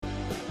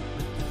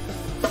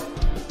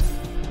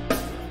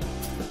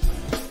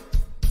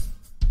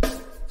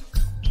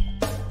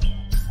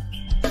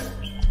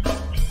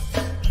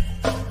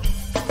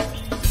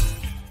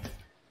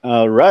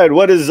All right,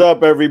 what is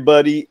up,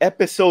 everybody?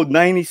 Episode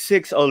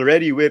 96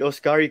 already with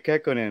Oskari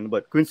Kekkonen.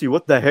 But Quincy,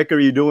 what the heck are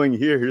you doing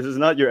here? This is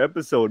not your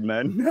episode,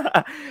 man.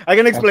 I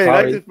can I'm explain.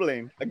 I can sorry.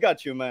 explain. I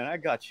got you, man. I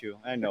got you.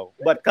 I know.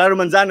 But Caro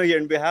Manzano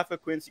here on behalf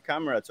of Quincy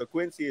Camerat. So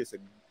Quincy is a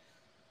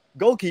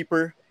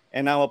goalkeeper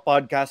and now a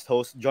podcast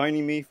host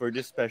joining me for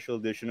this special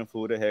edition of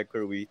Who the Heck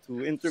Are We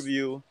to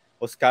interview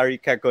Oskari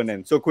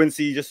Kekkonen. So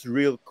Quincy, just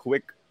real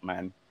quick,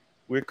 man.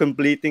 We're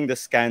completing the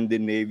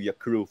Scandinavia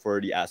crew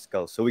for the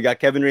Askel. So we got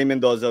Kevin Ray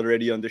Mendoza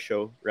already on the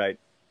show, right?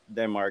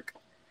 Denmark.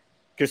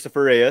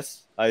 Christopher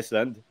Reyes,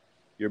 Iceland.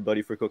 Your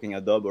buddy for cooking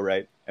adobo,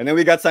 right? And then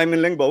we got Simon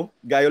Lingbo,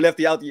 guy who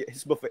left out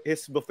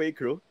his buffet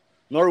crew,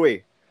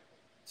 Norway.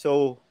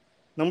 So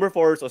number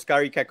 4 is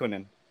Oskari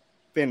Kekkonen,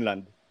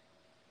 Finland.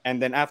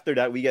 And then after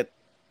that, we get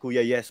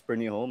Kuya Jesper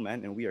Nyholm,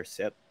 man, and we are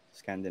set.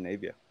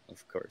 Scandinavia,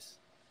 of course.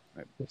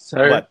 Right. Yes,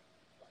 sir. But,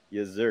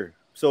 yes, sir.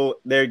 So,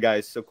 there,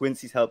 guys. So,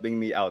 Quincy's helping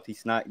me out.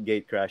 He's not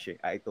gate crashing.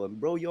 I told him,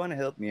 bro, you want to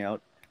help me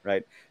out?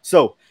 Right.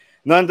 So,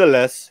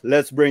 nonetheless,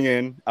 let's bring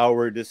in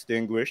our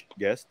distinguished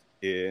guest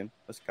in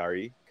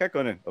Oskari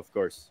Kekkonen, of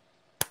course.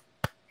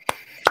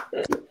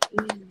 What's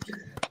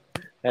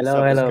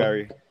Hello, up, hello.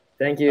 Oskari?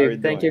 Thank How are you, you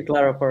thank you, doing?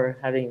 Clara, for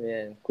having me.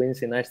 And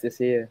Quincy, nice to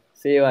see you.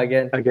 See you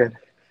again. Again.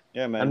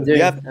 Yeah, I'm man.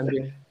 doing, I'm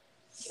doing,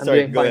 I'm Sorry,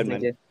 doing go fine. ahead,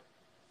 Thank man. you.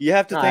 You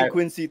have to No, thank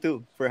Quincy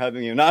too for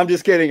having you. No, I'm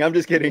just kidding. I'm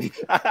just kidding.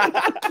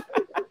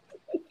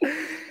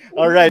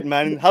 All right,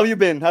 man. How you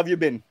been? How have you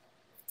been?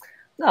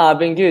 no, I've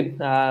been good.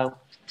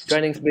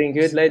 Training's been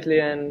good lately,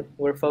 and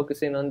we're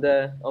focusing on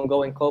the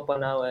ongoing Copa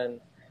now, and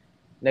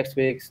next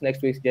week's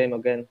game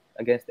again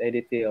against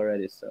ADT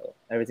already. So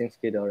everything's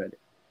good already.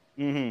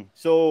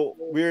 So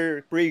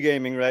we're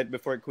pre-gaming right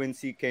before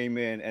Quincy came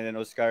in, and then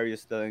Oscar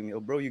is telling me,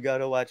 "Oh, bro, you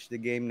gotta watch the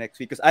game next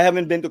week." Because I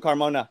haven't been to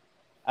Carmona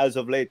as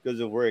of late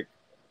because of work,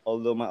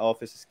 although my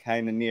office is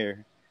kind of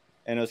near.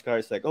 And Oscar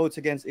is like, "Oh, it's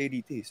against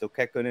ADT, so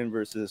Kekkonen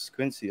versus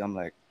Quincy." I'm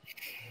like,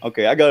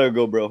 "Okay, I gotta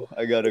go, bro.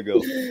 I gotta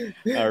go."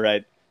 All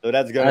right, so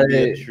that's gonna be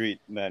a I, treat,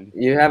 man.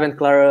 you haven't,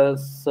 Clara,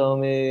 saw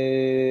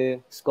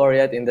me score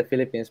yet in the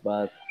Philippines,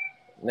 but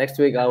next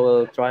week I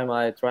will try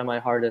my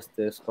hardest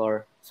to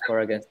score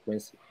against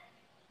Quincy.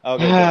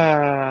 Okay,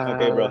 bro.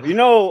 Okay, bro. You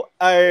know,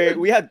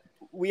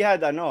 we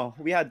had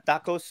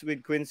tacos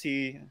with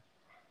Quincy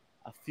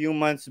a few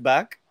months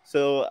back.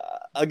 So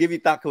I'll give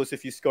you tacos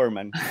if you score,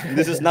 man. And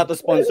this is not a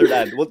sponsored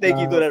ad. We'll take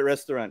you to No, that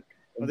restaurant.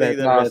 We'll take you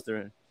bet, to that No, bet.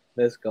 restaurant.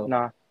 Let's go.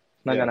 no,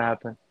 it's not Yeah. gonna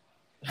happen.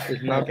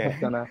 It's not Okay.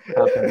 gonna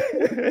happen.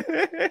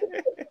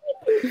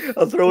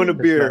 I'll throw in a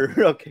It's not. beer.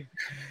 Okay.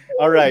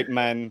 All right,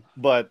 man.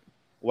 But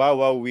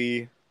wow,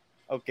 we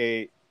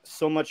okay.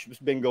 So much has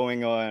been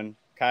going on.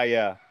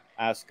 Kaya,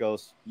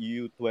 Askels,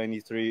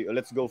 U23.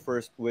 Let's go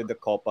first with the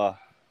Copa.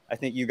 I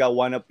think you got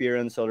one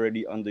appearance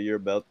already under your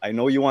belt. I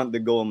know you want the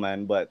goal,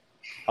 man, but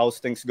how's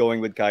things going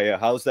with Kaya?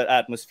 How's that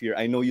atmosphere?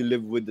 I know you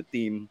live with the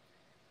team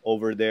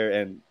over there,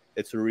 and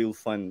it's a real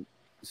fun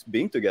just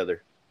being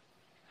together.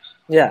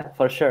 Yeah,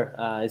 for sure.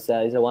 It's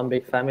a one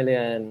big family,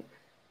 and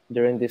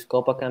during this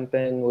Copa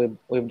campaign,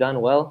 we've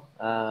done well.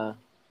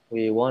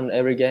 We won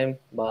every game,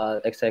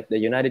 but except the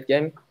United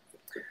game.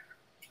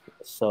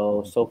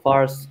 So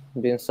far it's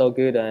been so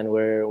good, and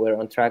we're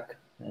on track,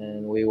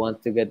 and we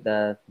want to get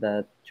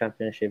that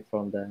championship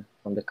from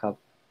the cup.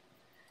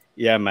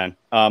 Yeah, man.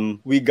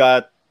 We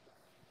got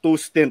two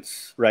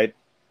stints, right?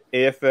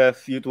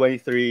 AFF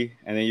U23,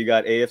 and then you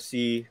got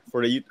AFC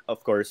for the youth,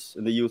 of course,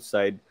 in the youth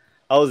side.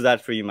 How was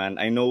that for you, man?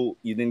 I know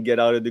you didn't get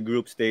out of the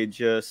group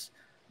stages,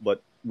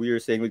 but we were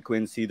saying with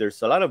Quincy,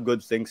 there's a lot of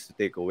good things to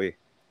take away.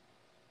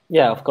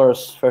 Yeah, of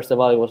course. First of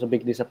all, it was a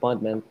big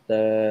disappointment.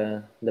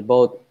 The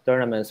both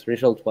tournaments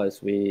result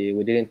wise, we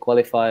didn't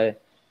qualify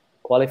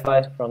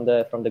from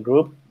the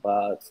group,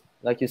 but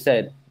like you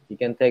said, you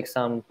can take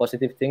some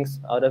positive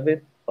things out of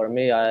it. For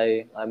me,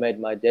 I made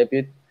my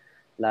debut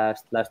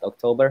last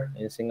October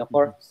in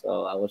Singapore,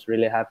 so I was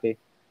really happy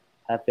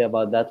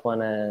about that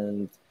one,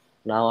 and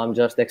now I'm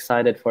just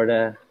excited for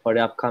the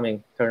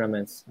upcoming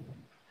tournaments.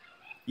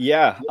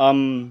 Yeah.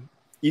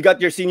 You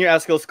got your senior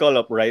Askell skull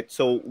up, right?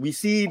 So we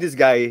see this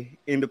guy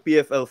in the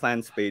PFL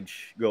fans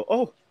page go,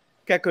 "Oh,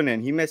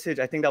 Kekkonen." He messaged,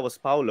 I think that was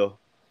Paulo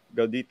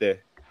Gaudite.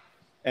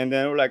 And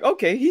then we're like,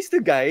 okay, he's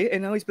the guy,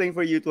 and now he's playing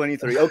for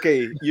U23.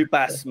 Okay, you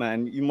pass,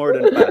 man. You more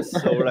than pass.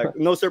 So we're like,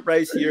 no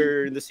surprise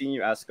here in the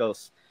senior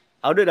Ascals.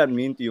 How did that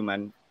mean to you,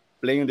 man?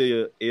 Playing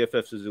the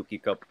AFF Suzuki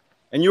Cup.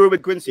 And you were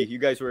with Quincy. You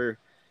guys were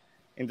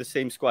in the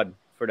same squad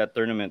for that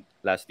tournament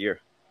last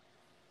year.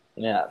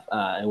 Yeah,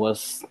 it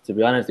was, to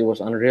be honest, it was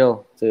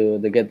unreal to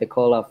get the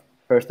call up.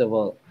 First of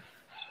all,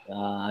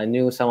 I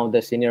knew some of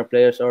the senior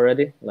players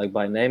already, like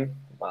by name,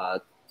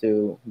 but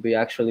to be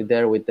actually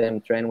there with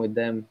them, train with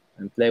them,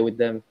 and play with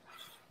them,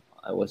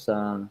 it was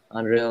an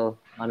unreal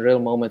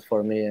moment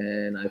for me,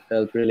 and I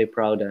felt really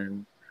proud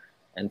and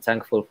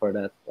thankful for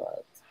that.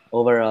 But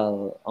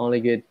overall,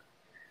 only good,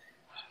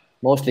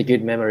 mostly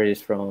good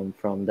memories from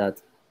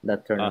that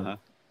tournament. Uh-huh.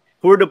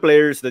 Who are the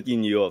players that you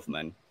knew of,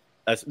 man?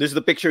 This is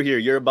the picture here.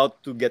 You're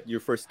about to get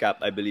your first cap,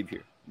 I believe,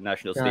 here.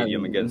 National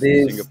Stadium against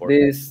these Singapore.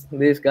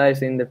 these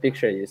guys in the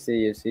picture you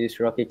see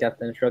Rocky,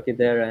 Captain Rocky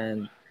there,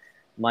 and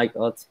Mike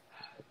Ott.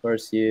 Of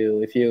course,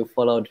 if you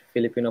followed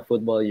Filipino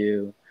football,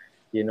 you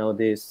know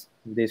these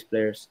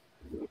players.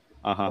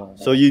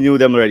 So you knew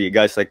them already,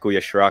 guys like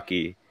Kuya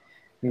Shraki,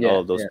 Yeah, all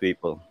of those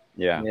people.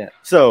 Yeah. yeah.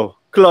 So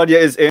Claudia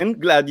is in.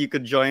 Glad you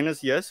could join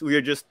us. Yes, we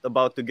are just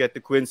about to get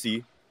to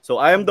Quincy. So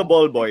I am the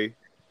ball boy.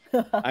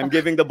 I'm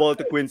giving the ball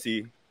to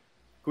Quincy.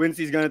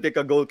 Quincy's gonna take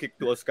a goal kick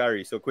to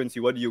Oscari. So Quincy,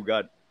 what do you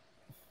got?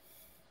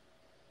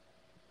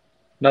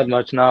 Not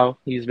much now.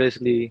 He's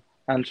basically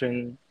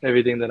answering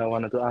everything that I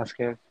wanted to ask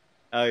him.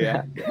 Oh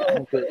yeah.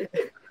 Okay.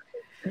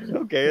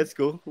 Okay, that's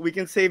cool. We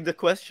can save the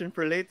question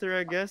for later,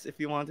 I guess, if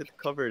you wanted to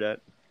cover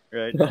that,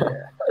 right?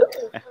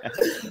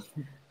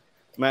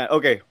 Man,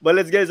 okay, but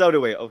let's get this out of the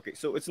way. Okay,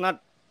 so it's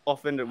not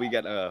often that we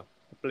get a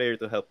player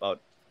to help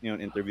out,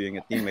 interviewing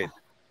a teammate,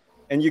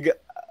 and you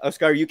get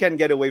Oscar. You can't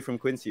get away from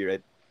Quincy,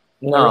 right?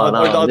 No, or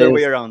the other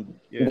way around.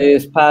 Yeah.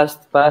 These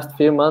past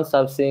few months,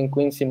 I've seen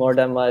Quincy more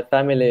than my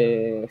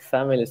family.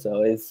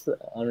 So it's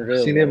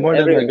unreal. Seen him more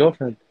than my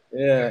girlfriend.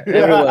 Yeah,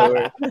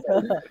 everywhere.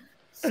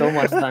 So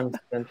much time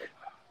spent.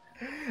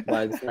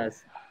 But it's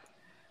nice.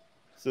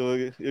 So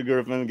your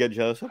girlfriend get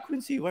jealous. Oh,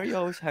 Quincy, why are you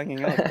always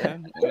hanging out? Huh?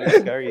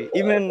 Scary.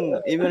 Even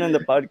on the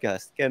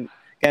podcast,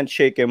 can't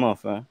shake him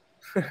off, huh?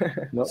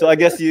 No. So I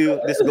guess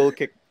this goal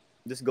kick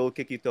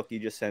you took, you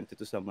just sent it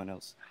to someone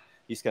else.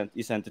 You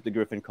sent it to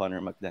Griffin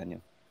Connor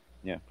McDaniel.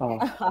 Yeah. Oh.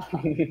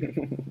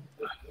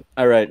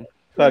 All right,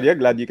 Claudia,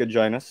 glad you could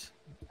join us.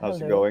 How's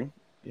it Hello. going?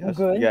 Yes.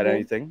 Good, You got good.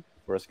 anything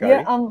for Scary?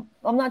 Yeah,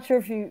 I'm not sure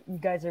if you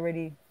guys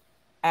already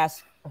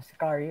asked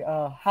Sakari,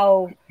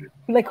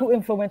 who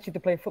influenced you to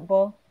play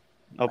football?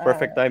 Oh,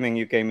 perfect timing.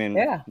 You came in.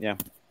 Yeah. Yeah.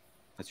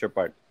 That's your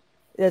part.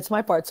 Yeah, it's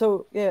my part.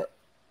 So yeah,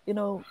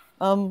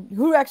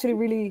 who actually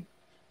really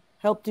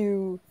helped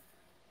you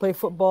play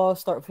football,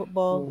 start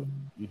football?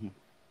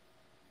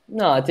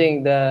 No, I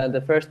think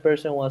the first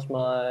person was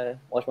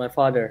my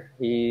father.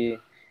 He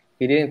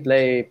didn't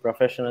play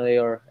professionally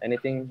or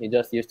anything. He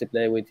just used to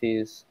play with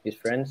his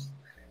friends.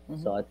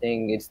 So I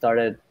think it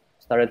started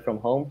from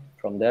home,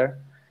 from there,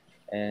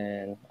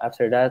 and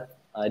after that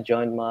I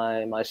joined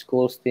my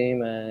school's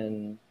team,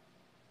 and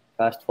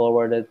fast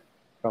forwarded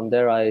from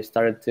there I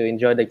started to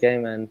enjoy the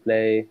game and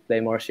play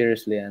more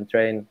seriously and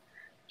train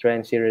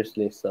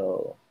seriously.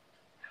 So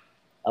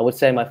I would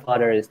say my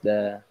father is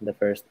the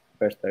first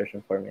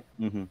person for me.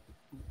 Mm-hmm.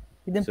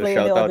 You didn't So play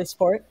shout any out. other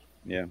sport?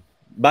 Yeah.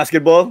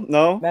 Basketball?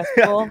 No.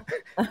 Basketball?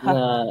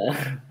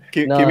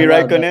 Kimi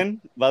Raikkonen,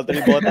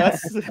 Valtteri Bottas.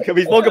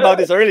 We spoke about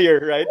this earlier,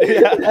 right?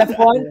 Yeah.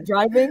 F1,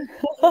 driving?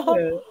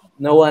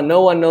 No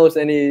one knows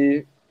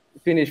any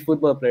Finnish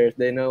football players.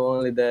 They know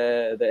only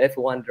the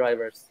F1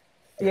 drivers.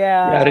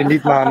 Yeah. Jari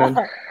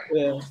Litmanen.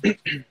 Yeah.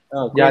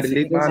 Oh, Jari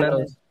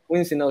Litmanen.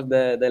 Quincy knows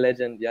the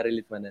legend Jari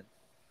Litmanen.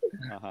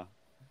 Uh-huh.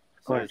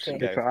 Of course, Okay.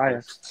 good for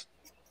Ajax.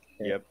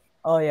 Yep.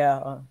 Oh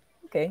yeah.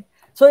 Okay.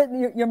 So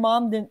your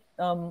mom didn't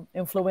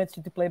influence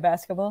you to play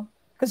basketball?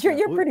 Because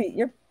you're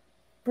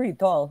pretty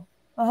tall.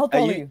 How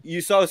tall are you? You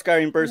saw Oscar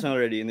in person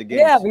already in the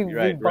games. Yeah, we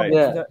right. bumped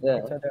Yeah,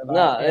 each other a lot.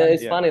 No, Yeah.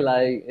 it's funny.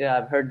 Like, yeah,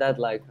 I've heard that.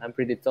 Like, I'm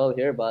pretty tall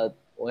here, but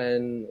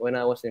when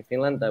I was in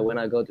Finland, when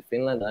I go to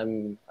Finland,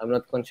 I'm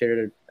not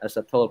considered as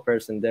a tall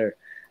person there.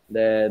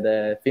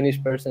 The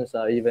Finnish persons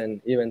are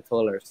even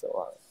taller.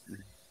 So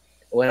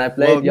when I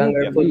played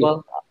younger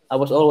football, I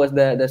was always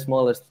the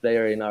smallest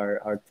player in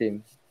our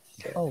team.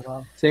 Oh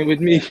wow. Same with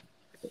me.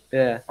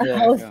 Yeah.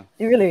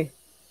 Really?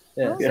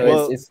 Yeah. Okay. So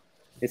Well-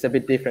 it's a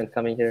bit different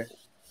coming here.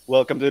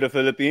 Welcome to the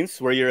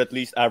Philippines, where you're at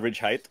least average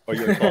height or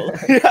you're tall.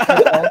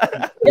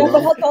 Yeah,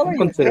 but how tall are you?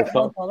 Consider How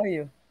tall. tall are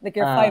you? Like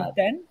you're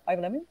 5'10",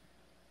 5'11"?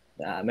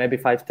 Maybe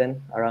 5'10",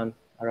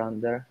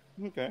 around there.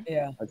 Okay.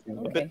 Yeah. I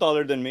think. A bit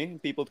taller than me.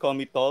 People call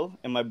me tall,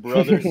 and my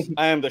brothers.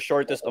 I am the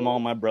shortest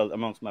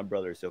amongst my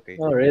brothers. Okay.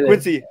 Oh, really?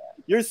 Quincy,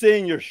 you're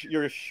saying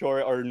you're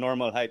short or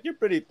normal height. You're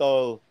pretty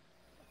tall.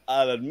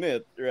 I'll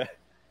admit, right?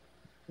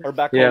 Or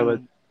back Yeah,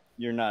 home,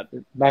 you're not.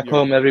 Back You're-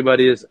 home,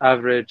 everybody is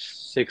average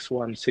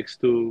 6'1",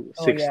 6'2",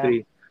 Oh,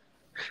 6'3".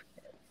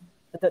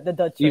 The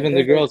Dutch. Even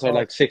the girls are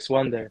like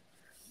 6'1" there.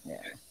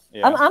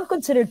 Yeah, I'm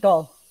considered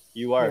tall.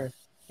 you are.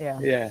 Yeah,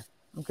 Yeah.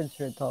 I'm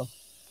considered tall.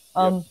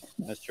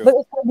 That's true.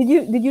 But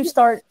did you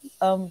start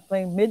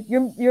playing mid?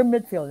 You're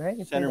midfield, right?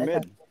 You played Center that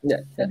mid. time.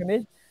 Yeah. Center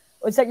mid.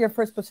 Was that your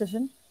first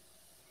position?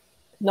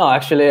 No,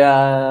 actually,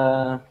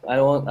 I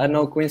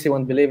know Quincy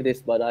won't believe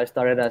this, but I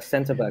started as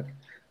centre back.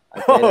 I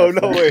played Oh as,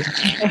 no way.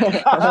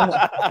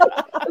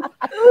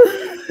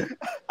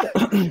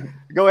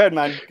 Go ahead,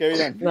 man.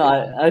 Carry on. No,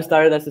 I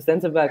started as a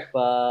centre back,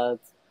 but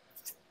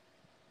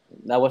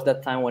that was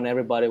that time when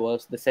everybody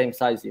was the same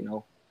size, you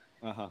know.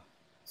 Uh-huh.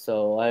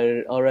 So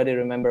I already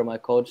remember my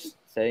coach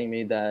saying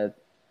me that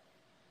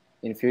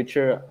in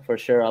future, for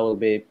sure, I will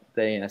be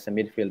playing as a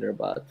midfielder,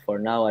 but for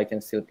now, I can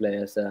still play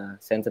as a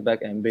centre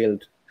back and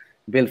build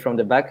from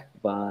the back.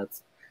 But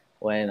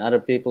when other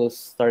people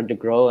started to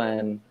grow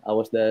and I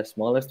was the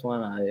smallest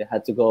one, I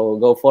had to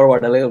go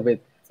forward a little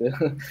bit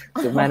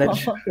to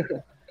manage.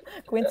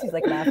 Quincy's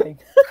like laughing.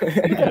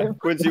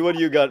 Quincy, what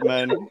do you got,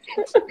 man?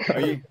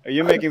 Are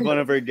you making fun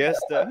of our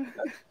guest?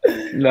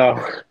 No,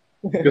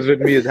 because with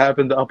me it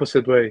happened the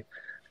opposite way.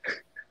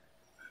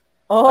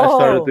 I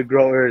started to Oh,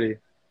 grow early,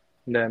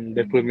 then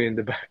they put me in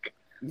the back.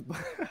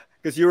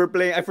 Because you were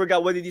playing. I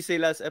forgot, what did you say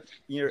in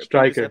your previous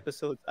Striker.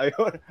 episode?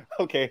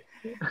 Okay,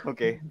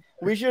 okay.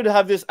 We should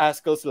have this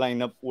Askels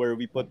lineup where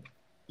we put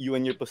you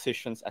in your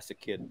positions as a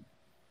kid,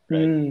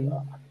 right? Mm.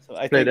 So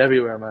I Played think,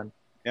 everywhere, man.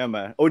 yeah,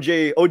 man.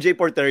 OJ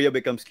Porterio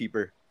becomes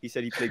keeper. He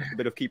said he played a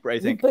bit of keeper. I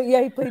think. he played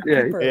Yeah, keeper.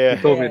 Yeah.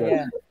 he told me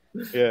Yeah, that.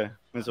 yeah. Yeah,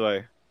 that's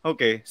why.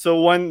 Okay, so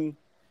one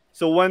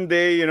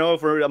day,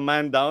 for a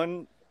man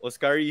down,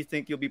 Oscar, you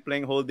think you'll be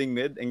playing holding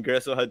mid?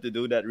 Ingreso had to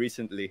do that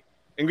recently.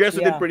 Ingreso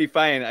did Yeah. pretty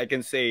fine, I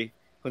can say,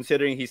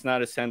 considering he's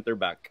not a center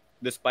back,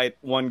 despite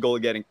one goal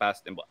getting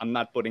past him. But I'm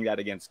not putting that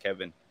against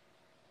Kevin.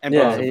 And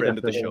Yeah, plus a he- friend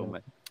of the definitely. show,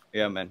 man.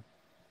 Yeah, man.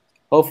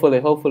 Hopefully,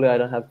 I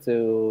don't have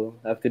to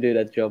do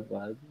that job.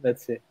 But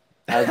let's see.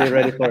 I'll be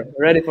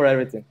ready for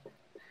everything.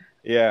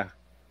 Yeah.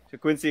 So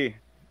Quincy,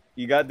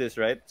 you got this,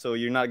 right? So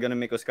you're not gonna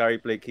make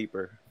Oscari play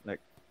keeper. Like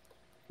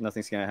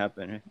nothing's gonna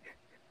happen,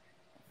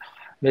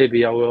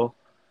 Maybe I will.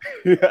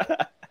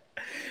 right?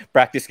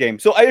 Practice game.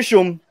 So I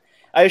assume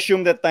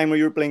that time when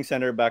you were playing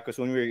center back was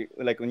when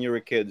you were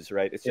kids,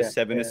 right? It's just Yeah,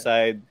 seven yeah.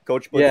 aside.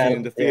 Coach puts Yeah, you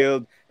in the yeah.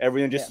 field.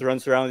 Everyone just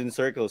runs around in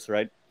circles,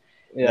 right?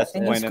 Yeah, That's the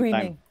And yeah. you're point in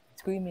time.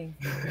 screaming.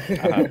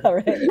 Uh-huh. All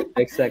right.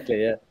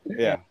 Exactly. Yeah.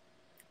 Yeah.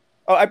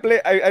 Oh, I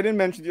didn't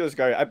mention to you,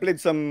 Oscar. I played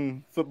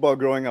some football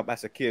growing up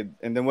as a kid,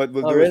 and then what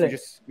we'll Oh, do is really?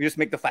 we just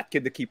make the fat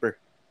kid the keeper,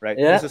 right?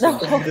 Yeah.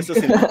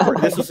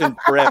 This was in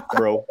prep,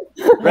 bro.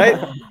 Right?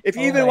 If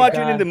you Oh even my watch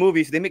it in God. the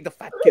movies, they make the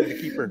fat kid the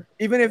keeper,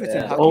 even if it's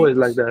in Yeah. hockey. Always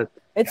like that.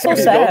 It's so There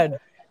you go. sad.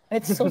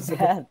 It's so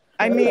sad.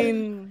 I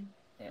mean,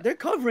 Yeah. they're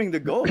covering the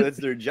goal. That's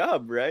their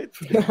job, right?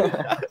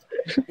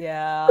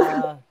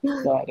 Yeah.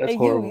 Nah, that's Hey, you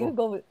horrible.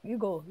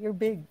 go. You're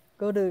big.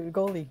 Go to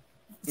goalie.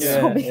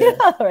 Yeah. So big. Yeah.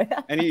 Right?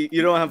 And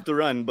you don't have to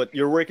run, but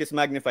your work is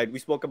magnified. We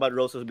spoke about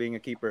Rosas being a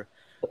keeper,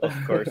 of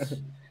course,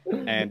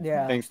 and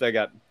Yeah. things like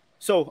that.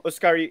 So,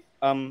 Oscari,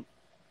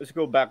 let's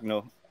go back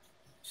now.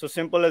 So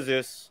simple as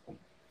this.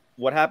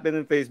 What happened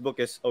in Facebook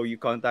is, you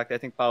contact, I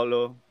think,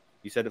 Paolo.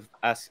 You said,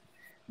 ask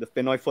the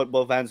Pinoy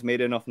football fans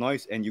made enough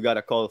noise, and you got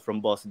a call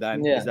from Boss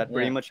Dan. Yeah, Is that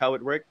pretty yeah. much how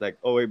it worked? Like,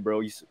 hey,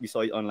 bro, we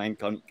saw you online.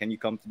 Can you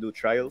come to do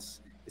trials?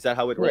 Is that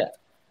how it Yeah. worked?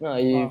 No,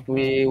 if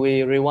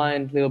we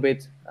rewind a little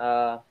bit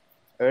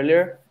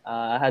earlier.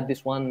 I had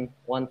this one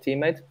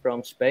teammate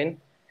from Spain.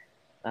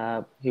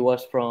 He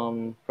was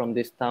from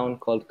this town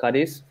called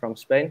Cadiz from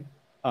Spain.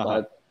 Uh-huh.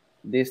 But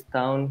this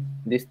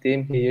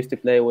team, he used to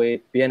play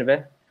with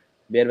BNB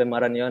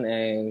Marañón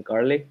and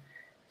Carly.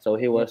 So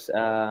he was,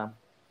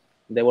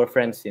 they were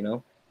friends,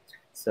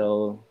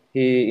 So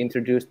he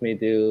introduced me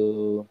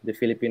to the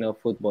Filipino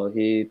football.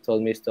 He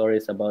told me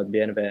stories about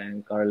BNB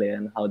and Carly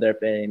and how they're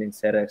playing in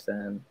Cerex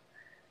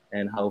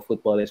and how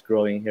football is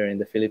growing here in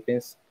the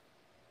Philippines.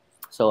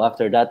 So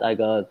after that, I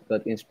got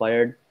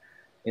inspired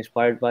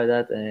by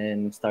that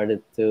and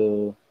started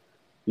to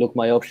look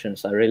my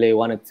options. I really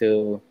wanted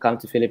to come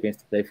to Philippines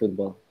to play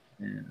football.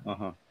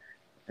 Uh-huh.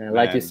 And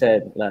like you Man.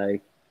 said,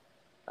 like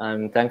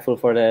I'm thankful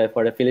for the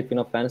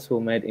Filipino fans who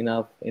made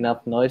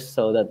enough noise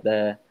so that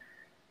the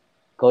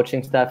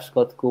coaching staff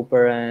Scott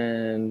Cooper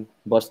and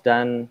Boss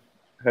Dan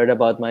heard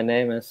about my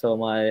name and saw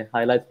my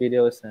highlight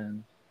videos.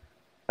 And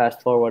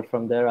fast forward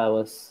from there, I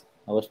was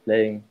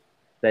playing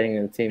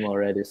in the team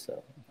already.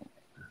 So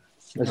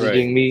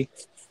Messaging me.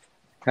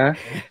 Huh?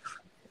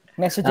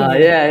 Messaging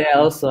you. yeah.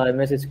 Also, I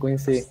messaged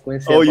Quincy.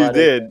 Oh, you about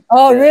it. did?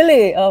 Oh,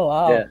 really? Oh,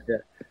 wow. Yeah.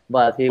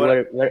 But he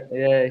But-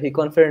 he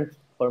confirmed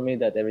for me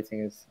that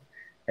everything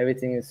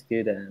is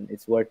good and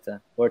it's worth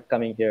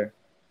coming here.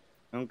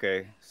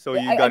 Okay. So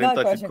Yeah, you I got in got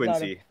a touch with question,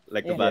 Quincy,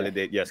 like to Yeah.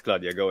 validate. Yes,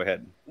 Claudia, go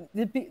ahead.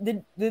 Did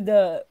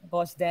the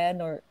boss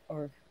Dan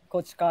or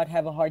Coach Scott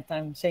have a hard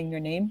time saying your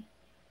name?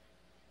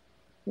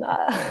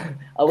 Nah,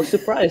 I was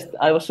surprised.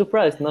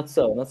 Not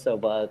so.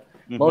 But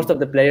Mhm. most of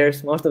the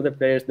players,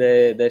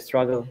 they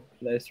struggle.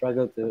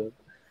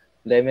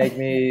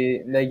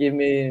 They give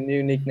me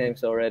new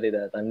nicknames already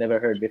that I've never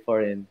heard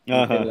before in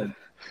Uh-huh. Finland.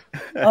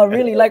 Oh,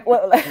 really? Like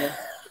what? Like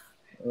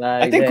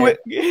I think go ahead.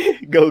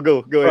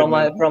 from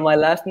man. my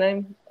last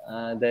name,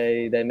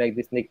 they make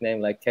this nickname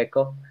like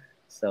Keko.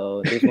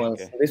 So this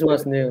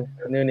one's new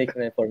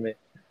nickname for me.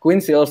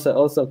 Quincy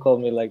also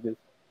called me like this.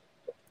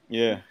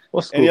 Yeah.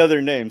 What's Any cool?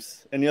 other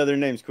names?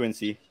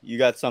 Quincy? You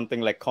got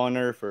something like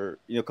Connor for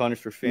Connor's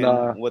for Finn.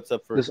 Nah, What's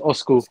up for This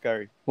Osku.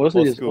 Oscari? What's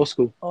it? Osku.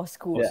 Osku. Oh,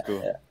 school. Yeah,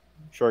 Osku. yeah.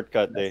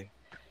 Shortcut day.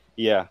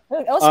 Yeah.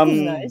 Oh, school's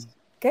Um, nice.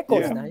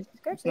 Keko's yeah. nice.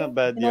 It's not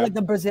bad, You know, yeah. like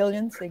the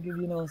Brazilians, they give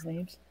you those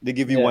names. They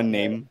give you Yeah, one yeah.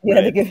 name. Yeah,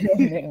 right? they give you a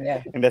name.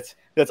 Yeah. And that's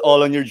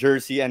all on your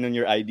jersey and on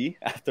your ID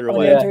after a On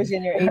while. your Yeah. jersey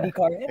and your AD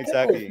card. Yeah,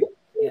 Exactly.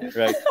 Yeah.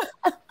 Right.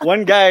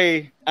 One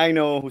guy I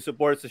know who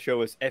supports the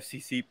show is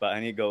FC Sipa,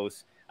 and he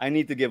goes, I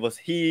need to give us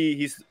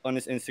he's on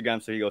his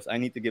Instagram, so he goes, I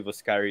need to give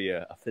Oscari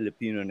a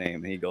Filipino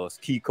name. And he goes,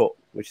 Kiko,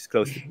 which is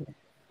close to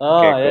Oh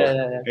Okay, yeah,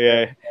 cool.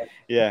 yeah.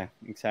 yeah,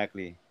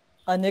 exactly.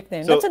 A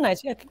nickname. So- That's a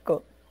nice. Yeah,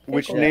 Kiko.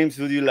 Which cool. names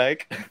would you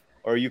like?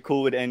 Or are you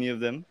cool with any of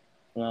them?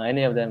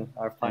 Any of them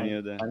are fine. Any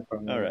of them? Fine for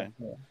me. All right.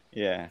 Yeah.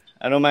 Yeah,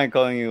 I don't mind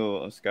calling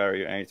you Oscar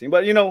or anything.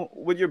 But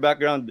with your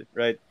background,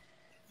 right?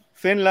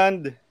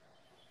 Finland,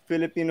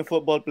 Filipino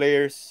football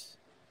players.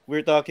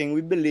 We're talking.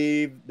 We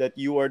believe that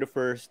you are the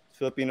first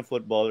Filipino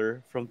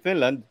footballer from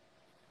Finland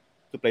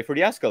to play for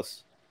the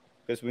Ascals.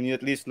 Because when you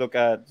at least look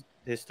at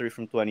history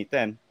from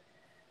 2010,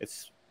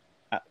 it's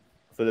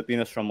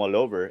Filipinos from all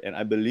over, and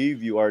I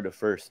believe you are the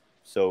first.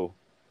 So,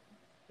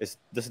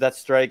 does that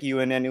strike you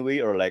in any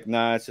way, or like,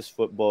 nah, it's just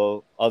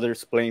football?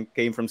 Others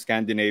came from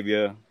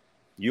Scandinavia.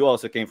 You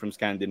also came from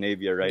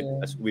Scandinavia, right? Yeah,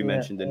 As we yeah,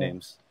 mentioned the yeah.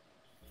 names.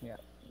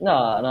 No.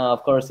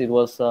 Of course, it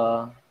was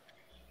a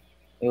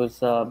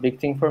big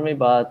thing for me.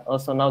 But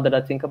also now that I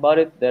think about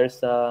it,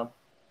 there's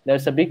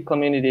a big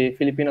community,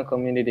 Filipino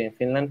community in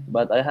Finland.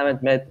 But I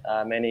haven't met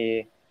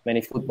many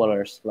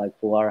footballers like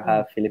who are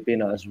half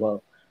Filipino as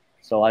well.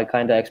 So I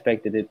kind of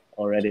expected it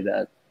already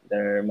that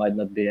there might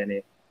not be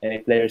any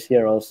players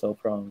here also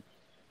from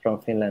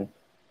Finland.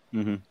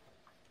 Mm-hmm.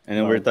 And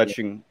then we're But,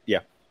 touching,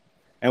 yeah,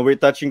 and we're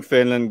touching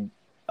Finland.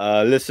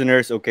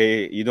 Listeners,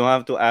 okay, you don't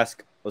have to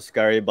ask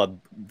Oskari about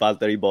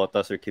Valtteri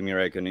Bottas or Kimi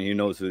Räikkönen. He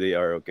knows who they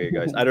are, okay,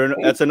 guys. I don't know.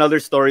 That's another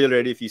story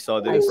already if you saw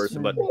them in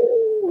person. But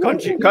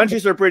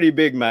countries are pretty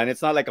big, man.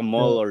 It's not like a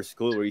mall or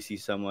school where you see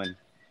someone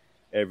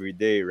every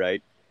day,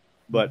 right?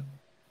 But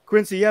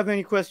Quincy, you have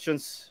any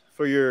questions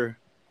for your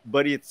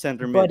buddy at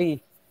center mid?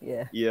 Buddy,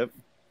 yeah. Yep.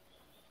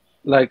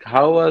 Like,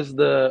 how was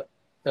the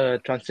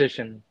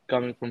transition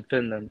coming from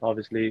Finland,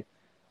 obviously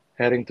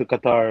heading to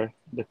Qatar,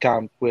 the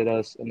camp with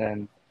us, and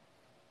then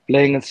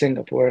playing in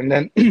Singapore, and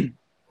then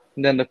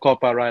and then the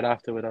Copa right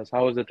after with us?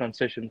 How was the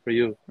transition for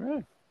you?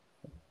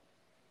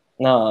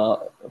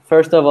 No,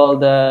 first of all,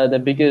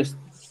 the biggest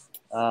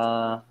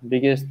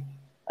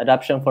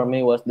adaptation for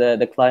me was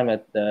the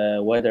climate, the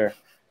weather.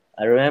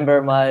 I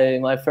remember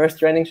my first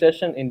training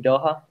session in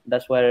Doha.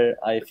 That's where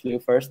I flew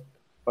first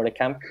for the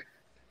camp.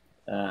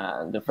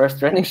 The first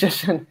training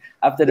session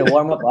after the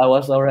warm up, I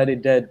was already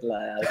dead.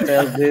 Like, I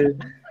felt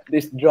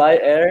this dry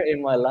air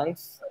in my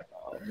lungs.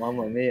 Oh,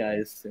 Mamma mia!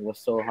 It was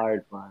so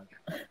hard, man.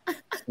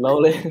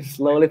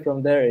 Slowly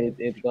from there,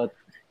 it got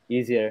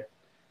easier.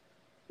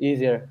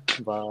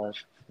 But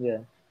yeah,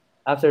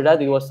 after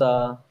that it was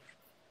a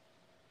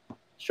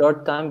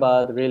short time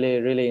but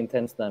really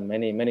intense time.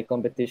 Many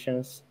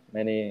competitions,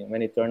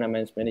 many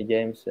tournaments, many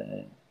games.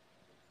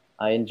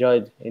 I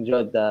enjoyed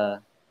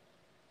the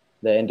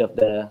end of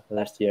the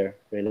last year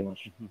really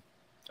much.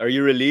 Are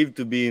you relieved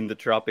to be in the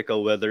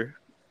tropical weather?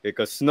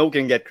 Because snow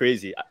can get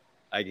crazy.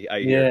 I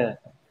hear.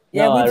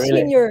 Yeah, No,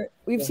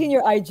 we've seen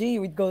your IG.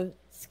 We'd go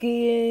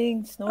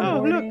skiing,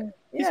 snowboarding.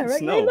 He's Yeah, in right.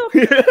 snow.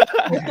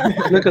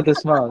 Look at the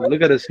smile.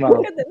 Look at the smile.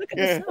 Look at the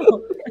Yeah.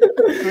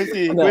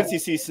 snow. Quincy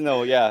sees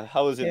snow. Yeah,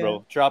 how is it,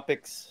 bro?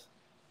 Tropics.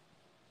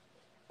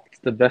 It's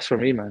the best for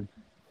me, man.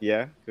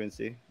 Yeah,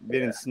 Quincy.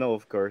 Been in snow,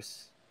 of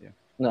course. Yeah.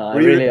 No, I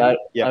Were you- really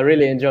yeah. I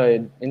really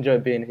enjoy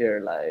being here.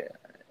 Like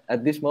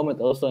at this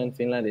moment, also in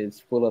Finland, it's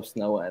full of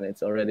snow and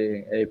it's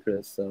already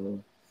April, so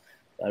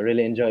I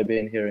really enjoy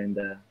being here in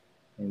the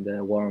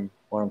warm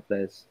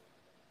place.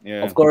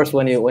 Yeah. Of course,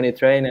 when you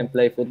train and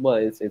play football,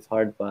 it's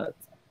hard, but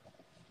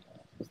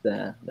it's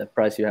the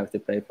price you have to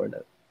pay for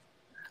that.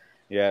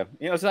 Yeah.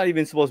 It's not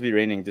even supposed to be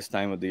raining this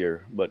time of the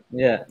year, but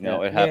Yeah, it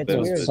Yeah, it's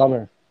happens. weird. But-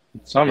 Summer.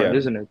 It's summer, Yeah.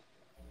 isn't it?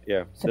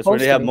 Yeah, that's where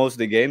Supposed they to have be. most of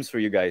the games for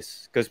you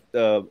guys. Because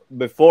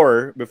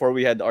before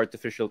we had the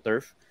artificial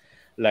turf,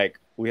 like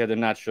we had the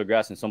natural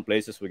grass. In some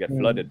places we got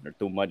flooded or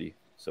too muddy.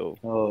 So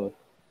Oh,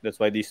 that's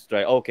why these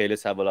try. Okay,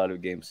 let's have a lot of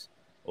games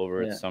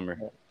over Yeah, the summer.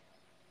 yeah.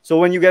 So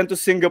when you get to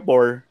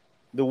Singapore,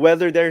 the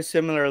weather there is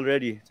similar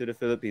already to the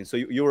Philippines. So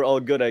you were all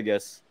good, I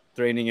guess,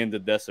 training in the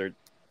desert,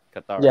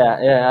 Qatar.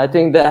 yeah. I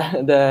think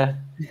the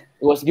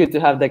it was good to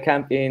have the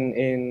camp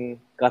in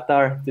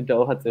Qatar to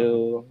Doha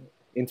to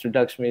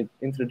introduce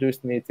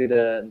me to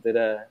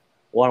the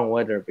warm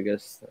weather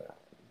because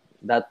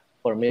that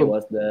for me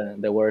was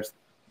the worst.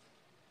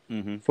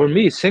 Mm-hmm. For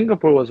me,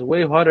 Singapore was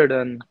way hotter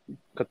than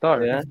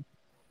Qatar. Yeah.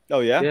 Oh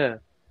yeah. Yeah.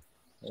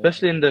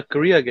 Especially in the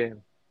Korea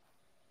game.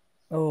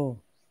 Oh,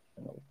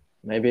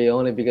 Maybe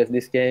only because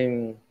this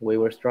game we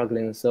were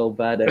struggling so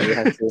bad and we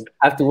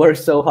have to work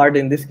so hard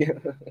in this game.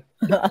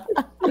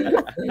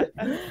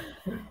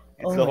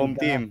 It's Oh the my home God.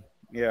 team.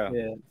 Yeah.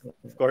 Yeah.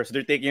 Of course,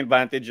 they're taking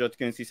advantage of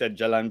Quincy said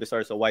Jalan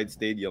Besar is a wide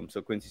stadium.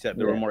 So Quincy said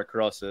there were Yeah. more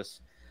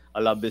crosses.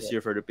 A lot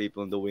busier for the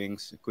people in the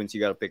wings. Quincy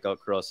got to pick out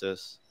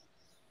crosses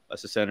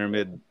as a center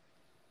mid.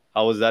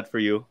 How was that for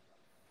you?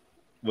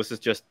 Was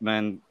it just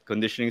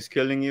conditioning's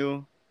killing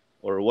you,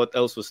 or what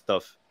else was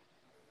tough?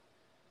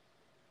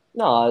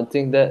 No, I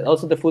think that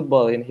also the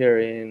football in here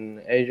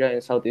in Asia,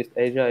 in Southeast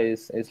Asia,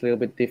 is a little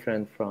bit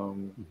different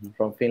from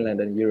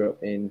Finland and Europe.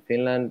 In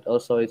Finland,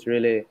 also it's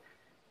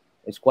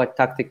quite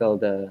tactical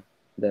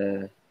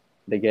the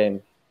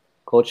game.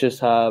 Coaches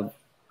have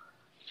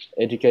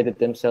educated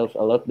themselves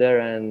a lot there,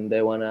 and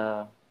they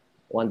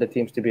want the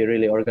teams to be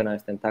really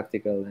organized and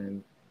tactical.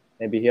 And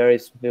maybe here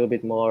it's a little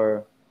bit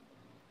more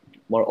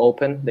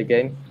open, the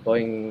game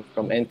going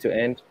from end to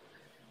end.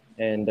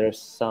 and there's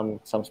some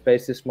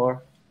spaces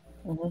more.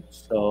 Mhm.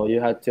 So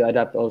you had to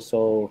adapt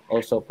also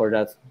for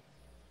that.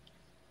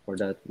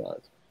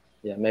 But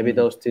yeah, maybe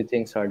those two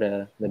things are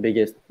the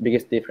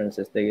biggest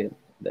differences: the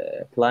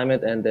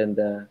climate and then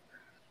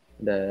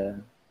the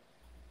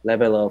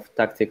level of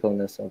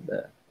tacticalness of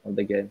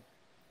the game.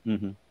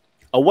 Mm-hmm.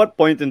 At what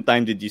point in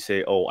time did you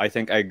say, "Oh, I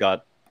think I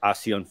got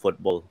ASEAN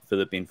football,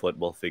 Philippine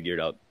football figured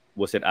out"?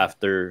 Was it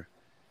after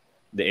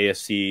the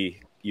AFC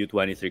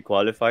U23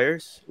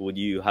 qualifiers? Would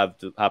you have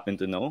to happen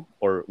to know,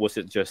 or was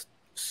it just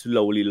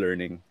slowly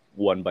learning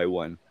one by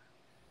one?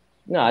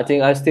 No, I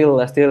think I still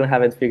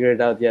haven't figured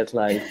it out yet,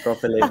 like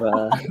properly.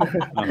 But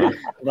Uh-huh.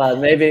 but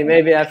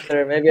maybe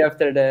after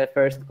the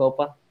first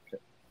Copa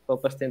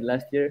stint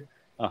last year,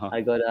 Uh-huh.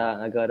 I got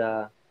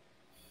a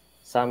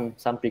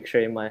some picture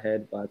in my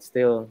head. But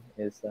still,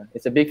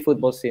 it's a big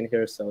football scene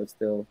here, so it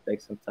still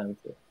takes some time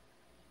to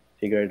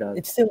figure it out.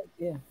 It's still,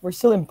 yeah, we're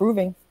still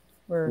improving.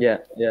 We're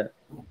Yeah, yeah.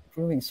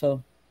 improving. So,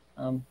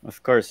 um,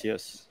 Of course,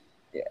 yes.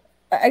 yeah,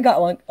 I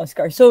got one,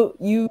 Oscar. So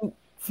you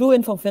flew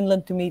in from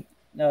Finland to meet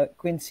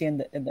Quincy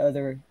and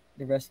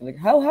the rest of the.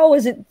 How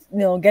was it?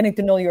 Getting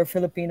to know your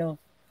Filipino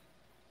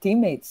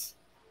teammates,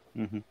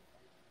 Mm-hmm.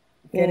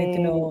 getting to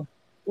know.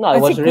 No, it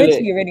I was think Quincy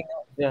really you already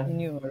know. yeah. You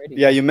knew already.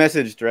 Yeah, you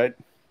messaged, right?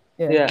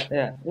 Yeah,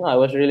 yeah. No, it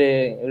was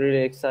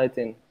really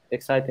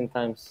exciting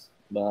times.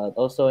 But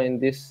also in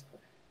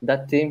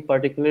that team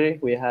particularly,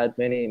 we had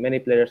many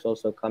players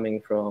also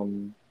coming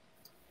from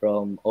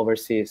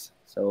overseas.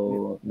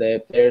 So the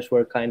players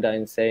were kind of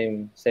in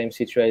same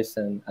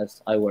situation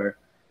as I were.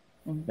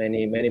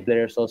 Mhm. Many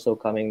players also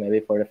coming maybe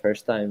for the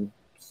first time.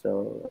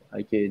 So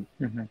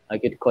Mhm. I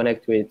could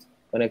connect with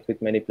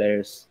many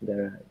players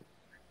there.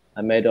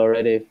 I made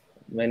already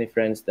many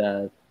friends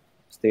that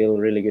still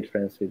really good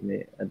friends with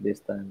me at this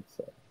time.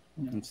 So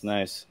It's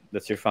nice.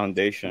 That's your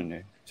foundation.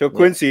 Eh? So yeah.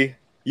 Quincy,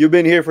 you've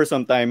been here for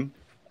some time,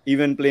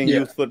 even playing Yeah.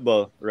 youth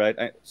football, right?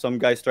 Some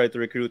guys try to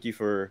recruit you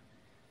for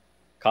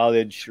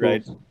college,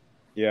 right? Schools.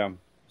 Yeah.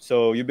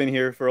 So you've been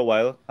here for a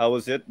while. How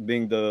was it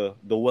being the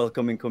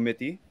welcoming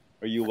committee?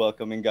 Are you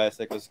welcoming guys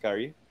like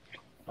Oscari?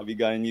 Have you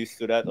gotten used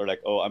to that, or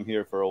like, oh, I'm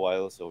here for a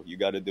while, so you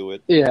got to do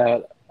it? Yeah.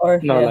 Or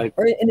No, yeah, like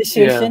or yeah,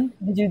 initiation.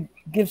 Did you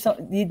give some?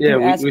 Did yeah. you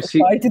We ask we see.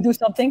 Oscar to do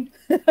something?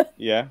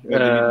 Yeah, maybe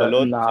need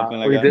balot, Nah, something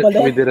like we that. did.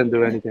 Balot. We didn't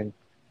do anything.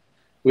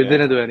 We Yeah.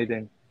 didn't do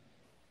anything.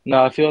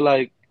 No, I feel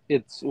like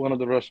it's one of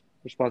the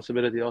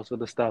responsibility also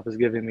the staff is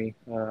giving me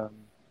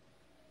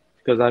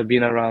because I've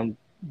been around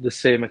the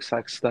same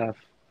exact staff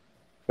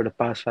for the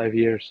past 5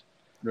 years.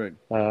 Right.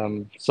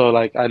 So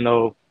like I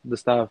know the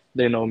staff,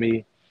 they know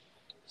me.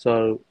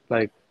 So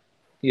like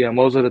yeah,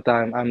 most of the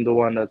time I'm the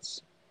one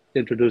that's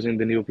introducing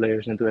the new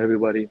players into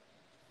everybody,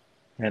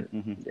 and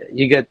Mm-hmm.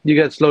 you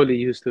get slowly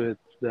used to it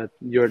that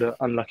you're the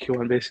unlucky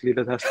one basically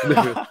that has to do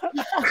it.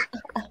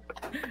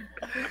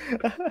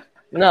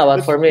 No,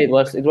 but for me it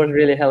was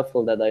really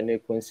helpful that I knew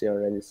Quincy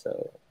already. So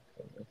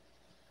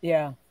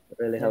Yeah,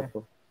 really yeah.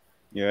 helpful.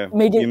 Yeah.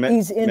 Made You it met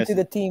ease into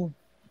the message. team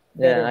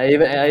Yeah,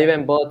 better. I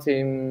even brought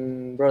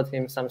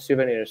him some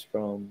souvenirs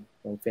from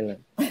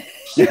Finland.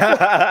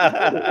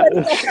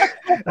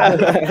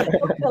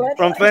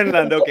 From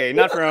Finland, okay,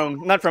 not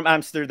from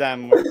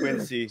Amsterdam where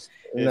Quincy is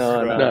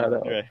No, no, No, from. no.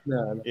 Right.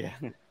 no, no. Yeah.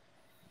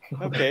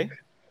 Okay.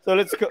 So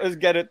let's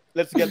get it.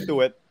 Let's get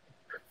to it.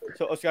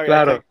 So Oscar, I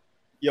Claro. think.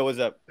 Yo, what's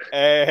up?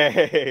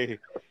 Hey,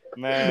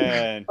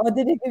 man. Oh,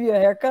 did he give you a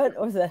haircut?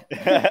 What was that?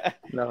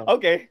 No.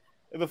 Okay.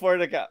 Before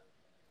the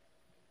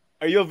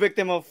are you a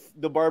victim of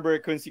the barber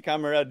Quincy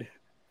Camarad?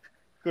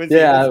 Quincy,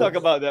 let's Yeah, talk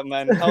about that,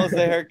 man. How's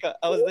the haircut?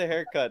 How's the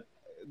haircut?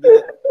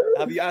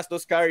 Have you asked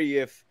Oscari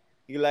if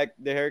he liked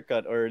the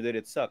haircut or did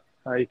it suck?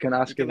 You can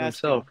You ask can him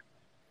ask himself.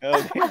 him.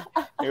 Okay.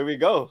 Here we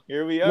go.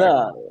 Here we are.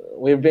 no,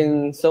 we've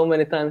been so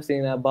many times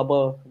in a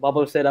bubble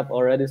setup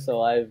already.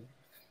 So I've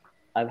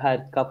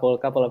had couple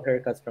of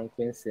haircuts from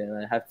Quincy, and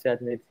I have to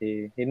admit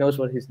he knows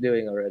what he's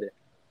doing already.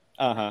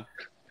 Uh-huh.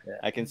 Yeah,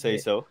 I can say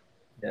so.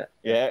 yeah.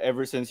 Yeah,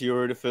 ever since you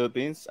were in the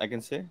Philippines, I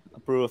can say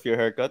approve of your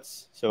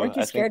haircuts. So Weren't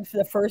you I think, scared for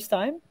the first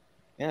time?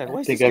 yeah, why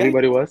I is think this guy?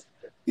 everybody was.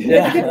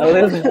 Yeah, a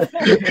little.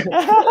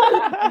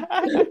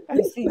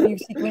 You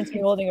see Quincy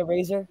holding a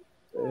razor.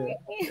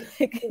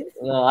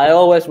 No, I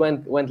always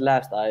went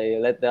last. I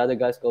let the other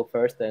guys go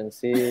first and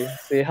see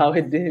how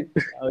did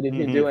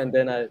he do, and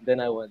then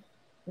I went.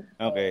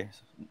 Okay.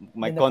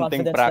 My Then the konting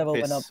confidence level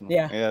went up. practice.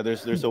 Yeah. Yeah,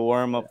 there's a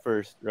warm up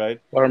first, right?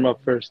 Warm up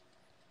first.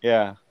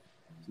 Yeah.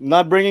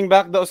 Not bringing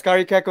back the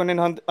Oskari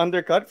Kekkonen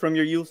undercut from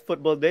your youth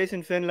football days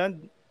in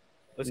Finland.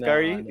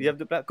 Oskari, No, you have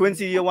the plan.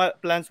 Quincy, you want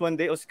plans one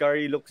day.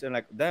 Oskari looks and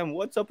like, damn,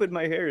 what's up with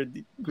my hair,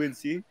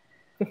 Quincy?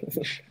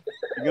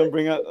 You gonna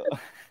bring up,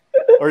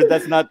 or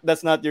that's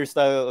not your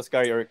style,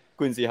 Oskari or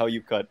Quincy, how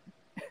you cut.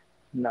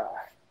 Nah.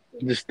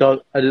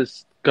 I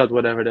just cut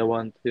whatever they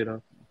want, you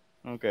know.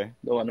 Okay,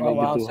 Don't want to Oh make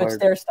wow, it too so it's hard.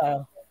 their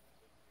style.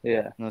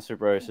 Yeah. no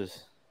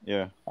surprises.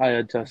 Yeah, I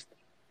adjust.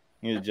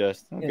 you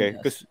just You okay.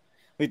 adjust. Because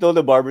we told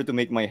the barber to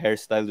make my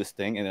hairstyle this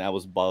thing, and then I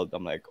was bald.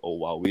 I'm like, oh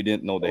wow, we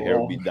didn't know the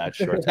hair would be Oh, that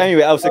short.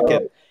 Anyway, I was a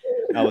kid.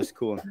 I was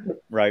cool,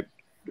 right?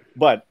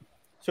 But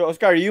So,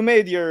 Oscar, you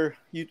made your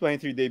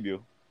U23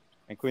 debut,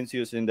 and Quincy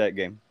was in that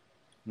game.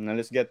 Now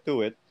let's get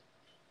to it.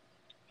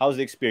 How's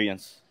the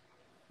experience?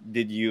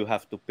 Did you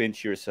have to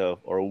pinch yourself,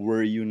 or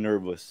were you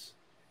nervous?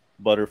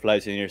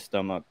 Butterflies in your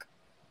stomach,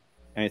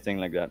 anything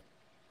like that?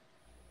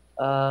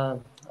 Uh,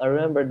 I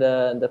remember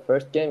the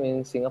first game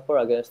in Singapore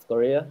against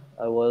Korea.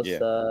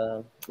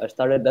 Yeah. I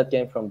started that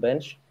game from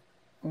bench,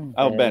 Oh,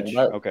 and bench.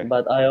 Okay.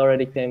 but I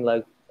already came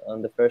like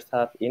on the first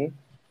half in,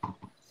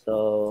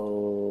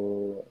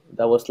 so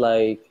that was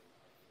like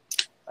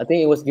I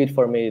think it was good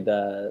for me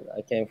that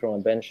I came from a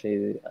bench.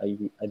 I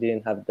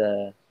didn't have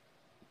the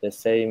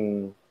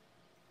same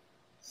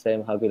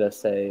how could I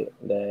say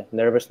the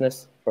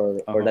nervousness for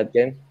that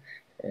game,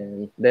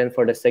 and then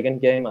for the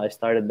second game I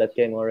started that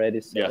game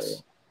already. So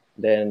Yes.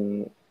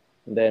 then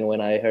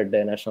when I heard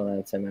the national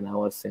anthem and I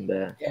was in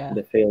Yeah.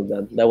 the field,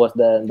 that was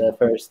the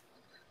first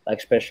like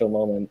special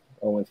moment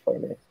for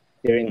me,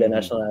 hearing the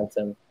national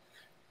anthem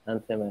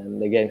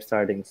and the game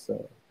starting.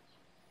 So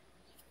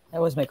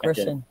That was my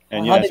question.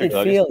 And you How did answered it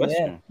Claudia's feel?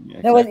 question. Yeah.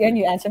 Yeah, That was, exactly. and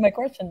you answered my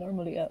question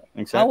normally. How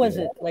Exactly. was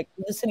it like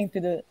listening to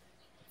the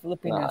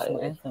Philippine nah, national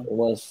it anthem?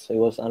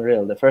 was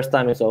unreal. The first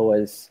time is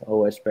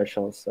always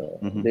special. So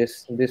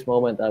this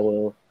moment I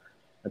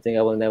think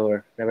I will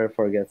never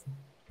forget.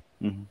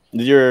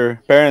 Did your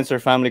parents or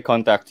family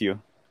contact you?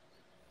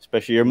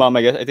 Especially your mom,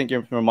 I guess. I think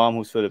your mom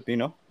who's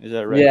Filipino. Is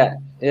that right?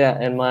 Yeah,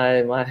 and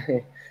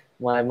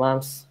my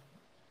mom's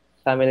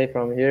family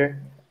from here,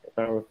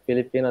 from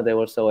Filipino, they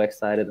were so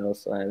excited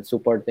also and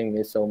supporting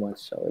me so much.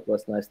 So it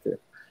was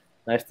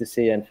nice to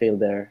see and feel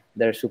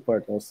their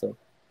support also.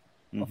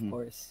 Of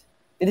course.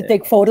 Did it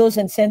take photos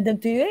and send them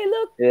to you? Hey,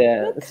 look.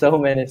 Yeah, so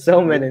many.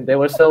 They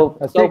were so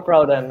think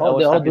proud, and I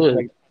was they all happy do to,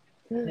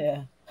 it.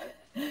 Yeah.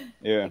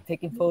 Yeah.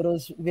 Taking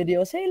photos,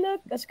 videos. Hey,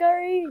 look,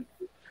 Ascari.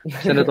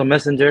 Send it on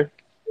Messenger.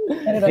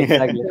 And it, like,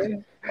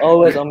 Exactly.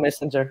 Always on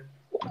Messenger.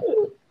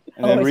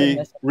 And then Always a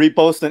mess.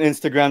 repost on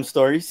Instagram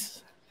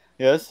stories.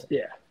 Yes.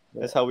 Yeah.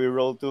 That's how we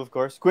roll too, of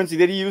course. Quincy,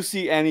 did you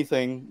see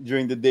anything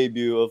during the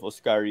debut of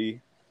Oscari,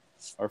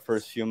 our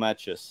first few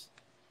matches?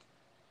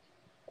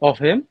 Of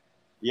him?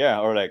 Yeah,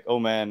 or like, oh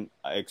man,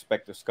 I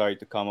expect Oscari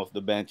to come off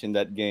the bench in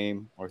that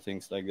game, or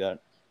things like that.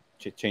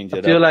 Change I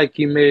it feel up. like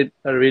he made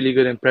a really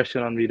good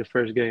impression on me the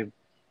first game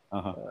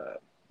Uh-huh.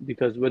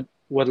 because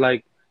what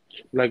like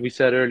we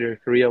said earlier,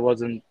 Korea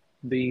wasn't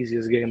the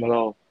easiest game at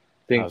all.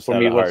 I think It's for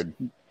me hard.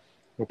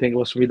 I think it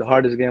was really the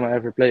hardest game I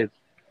ever played.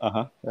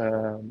 Uh-huh.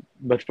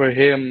 But for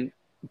him,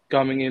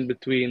 coming in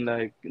between,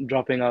 like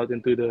dropping out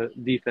into the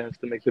defense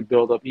to make the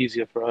build up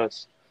easier for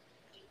us,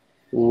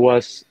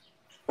 was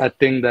a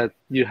thing that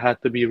you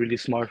had to be really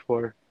smart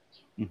for,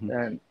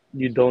 and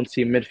you don't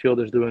see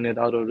midfielders doing it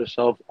out of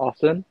themselves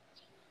often.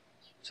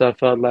 So I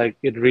felt like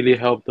it really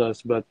helped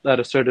us. But at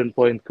a certain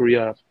point,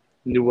 Korea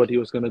knew what he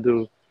was gonna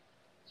do,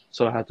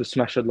 so I had to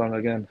smash it long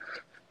again.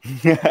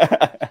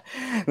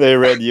 They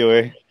read you,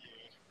 eh?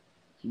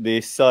 They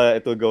saw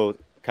it will go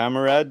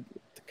Kamarad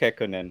to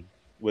Kekkonen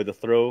with a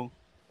throw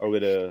or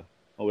with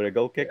a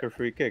goal kick or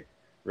free kick,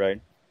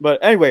 right? But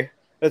anyway,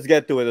 let's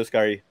get to it,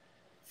 Oscari.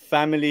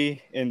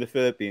 Family in the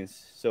Philippines.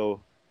 So,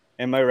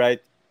 am I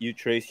right? You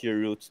trace your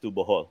roots to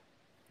Bohol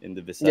in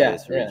the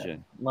Visayas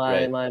region. My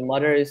right? my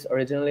mother is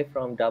originally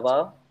from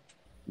Davao,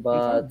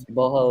 but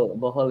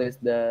Bohol is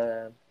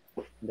the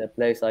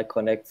place I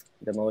connect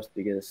the most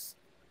because,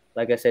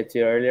 like I said to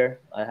you earlier,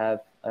 I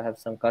have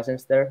some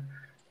cousins there,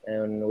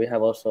 and we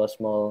have also a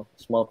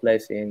small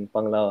place in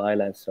Panglao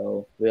Island,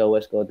 so we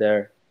always go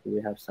there.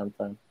 We have some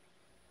time.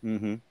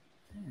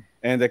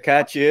 And the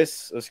catch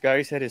is,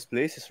 Oscari said his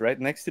place is right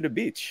next to the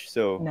beach.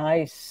 So,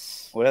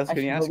 Nice. what else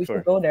can you ask We for?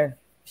 should go there.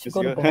 We should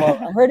Let's go to go.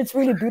 Bohol. I heard it's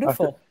really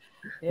beautiful.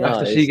 Yeah.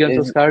 After it's- she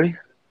against it's- Oscari,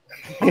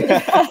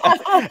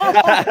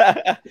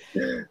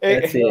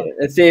 Let's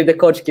see if the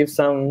coach gives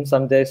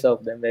some days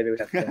off. Then maybe we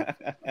have to.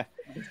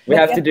 We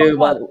have to do,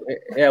 but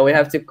we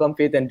have to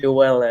compete and do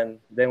well, and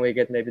then we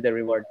get maybe the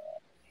reward.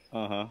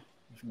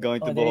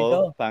 Going to there you Bohol,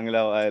 go.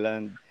 Panglao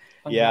Island.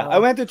 Yeah, I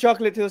Panglao. went to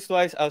Chocolate Hills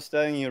twice. I was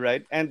telling you,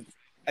 right? And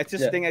it's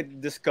just Yeah. thing I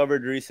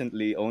discovered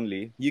recently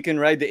only. You can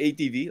ride the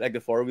ATV, like the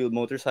four-wheel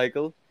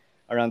motorcycle,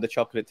 around the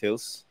Chocolate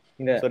Hills.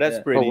 Yeah, So that's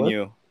yeah. pretty what?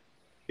 new.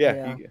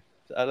 Yeah, Yeah.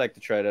 I'd like to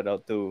try that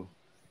out too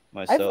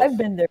myself. I've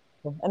been there,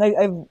 and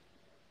I've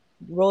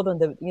rode on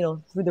the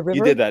through the river.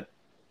 You did that.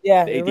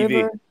 Yeah, the the ATV.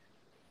 river.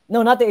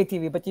 No, not the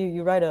ATV, but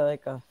you ride a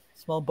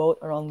small boat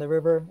around the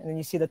river, and then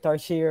you see the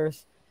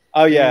tarsiers.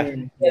 Oh yeah,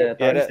 Yeah, Yeah,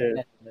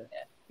 tarsier.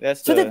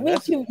 that's So the that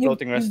means that's the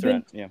floating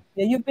restaurant. Yeah.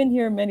 You've been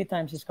here many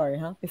times, Iskari,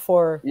 huh?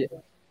 Before.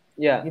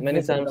 Yeah, You've many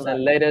visited times. a lot.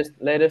 And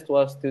latest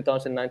was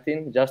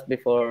 2019, just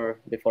before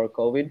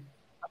COVID.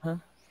 Uh-huh.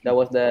 That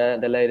was the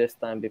latest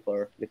time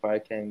before I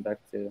came back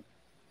to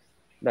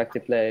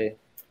play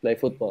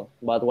football.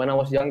 But when I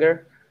was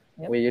younger,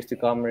 Yep. we used to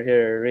come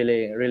here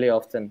really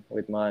often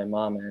with my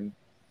mom and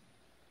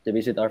to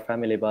visit our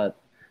family. But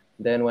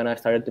then when I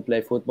started to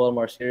play football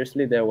more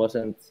seriously, there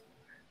wasn't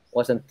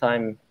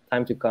time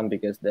to come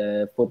because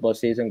the football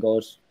season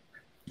goes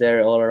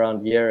there all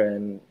around year,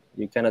 and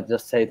you cannot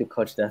just say to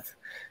coach that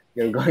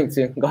you're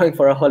going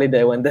for a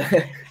holiday when the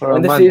For a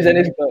when the month. season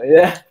is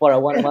for a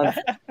 1 month.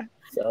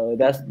 So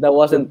that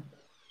wasn't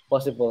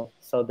possible.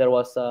 So there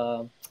was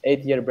a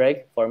 8 year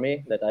break for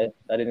me that I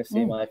didn't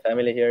see Mm. my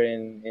family here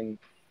in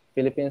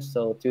Philippines.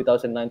 So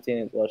 2019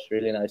 it was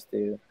really nice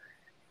to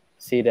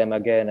see them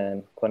again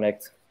and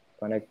connect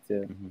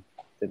to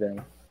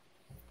them.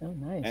 Oh,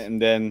 nice. And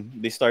then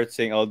they start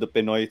saying all the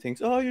Pinoy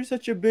things. Oh, you're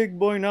such a big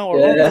boy now. Or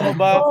oh, Yeah.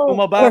 Oh,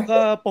 tumaba or ka,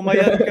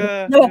 pumayat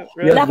ka. no,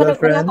 You Right? have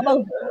girlfriend?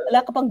 wala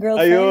ka pang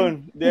girlfriend. Ayun.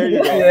 There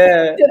you go.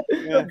 Yeah,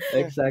 Yeah.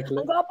 exactly.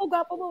 Ang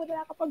gwapo-gwapo mo,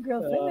 wala ka pang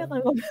girlfriend. Uh,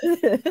 Meron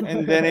ka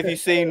And then if you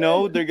say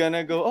no, they're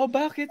gonna go, oh,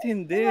 bakit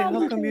hindi? How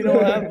come you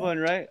don't have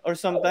one, right? Or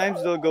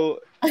sometimes they'll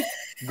go,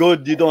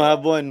 good, you don't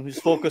have one.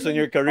 Just focus on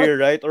your career,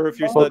 right? Or if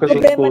you're Focus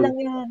on studying. Problema school. lang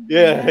yan.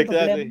 Yeah, Problema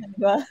exactly. yan, di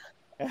ba?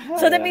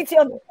 So that Yeah. means you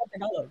understand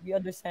Tagalog. You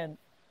understand.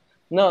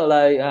 no,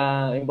 like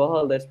in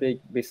Bohol they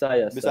speak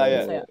Bisaya, Bisaya,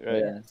 so Bisaya.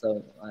 right? yeah,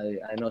 so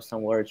I know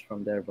some words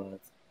from there,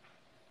 but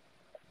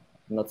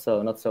not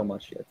so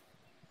much yet.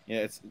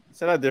 Yeah, it's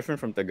a lot different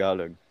from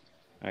Tagalog.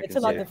 I It's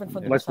can a lot say. different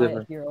from the Much Bisaya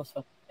different. here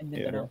also in Yeah.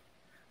 Mindanao.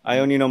 I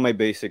only know my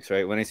basics,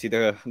 right? When I see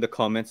the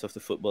comments of the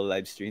football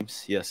live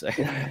streams, yes,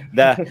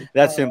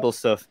 that simple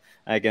stuff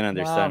I can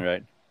understand, Wow.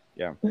 right?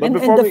 Yeah. But And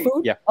before the we,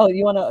 food? yeah, Oh,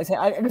 you wanna say?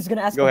 I was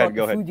gonna ask go ahead, about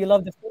go the ahead. food. You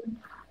love the food?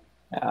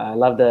 I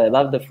love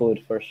the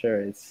food for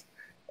sure. It's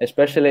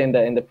especially in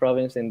the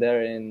province in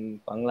there in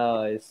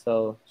Panglao. It's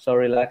so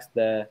relaxed,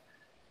 the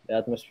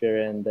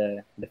atmosphere and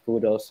the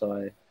food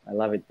also. I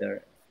love it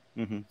there.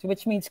 Hmm. So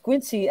which means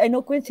Quincy. I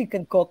know Quincy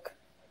can cook,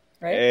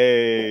 right?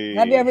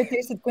 Have you Hey, ever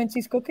tasted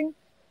Quincy's cooking?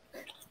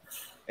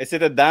 is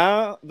it a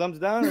thumbs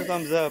down or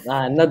thumbs up?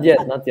 Not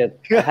yet, not yet.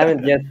 I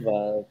haven't yet,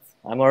 but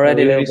I'm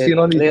already a we, little we bit seen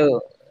only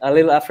a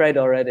little afraid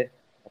already.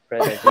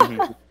 Afraid of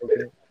Mhm.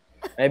 cooking.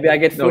 Maybe I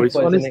get no, food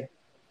poisoning.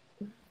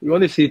 we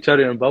only see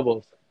cherry and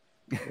bubbles.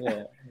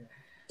 Yeah.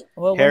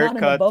 Well, we're not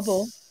in a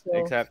bubble, Haircuts, so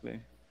exactly.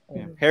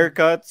 Yeah,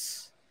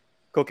 haircuts,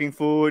 cooking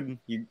food.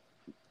 You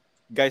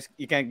guys,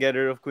 you can't get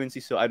rid of Quincy,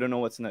 so I don't know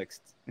what's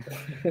next.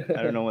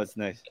 I don't know what's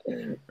next.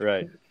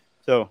 Right.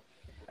 So,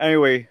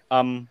 anyway,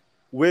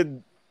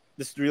 with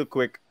this real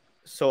quick,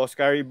 so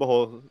Oscari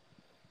Bohol,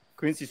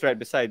 Quincy's right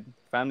beside.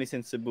 Family's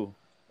in Cebu,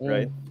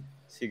 right? Mm.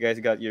 So you guys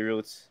got your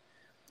roots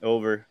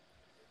over,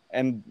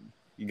 and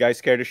you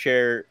guys care to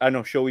share? I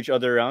know, show each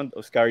other around.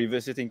 Oscari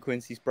visiting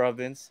Quincy's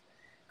province,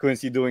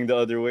 Quincy doing the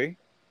other way.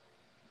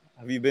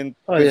 Have you been,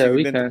 Oh Quincy? yeah, Have you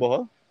we been to can.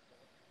 Bohol?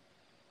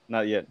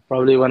 Not yet,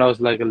 Probably when I was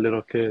like a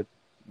little kid.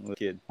 little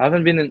kid. I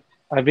haven't been in.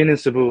 I've been in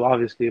Cebu,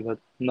 obviously, but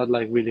not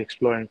like really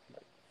exploring. For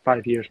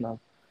like 5 years now.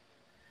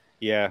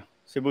 Yeah,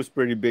 Cebu's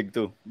pretty big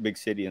too, big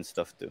city and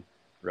stuff too.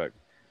 Right.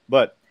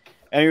 But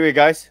anyway,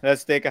 guys,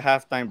 let's take a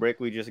halftime break.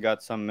 We just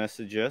got some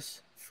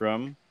messages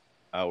from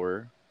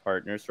our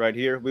partners right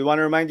here. We want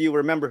to remind you,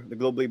 remember the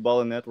Globally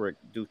Ballin Network.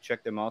 Do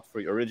check them out for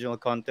your original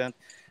content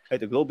at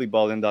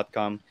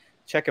thegloballyballin.com.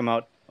 Check them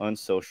out on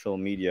social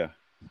media.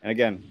 And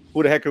again,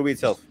 who the heck are we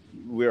itself?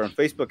 We're on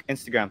Facebook,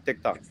 Instagram,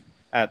 TikTok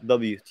at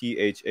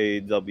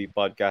WTHAW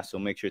Podcast. So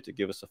make sure to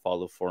give us a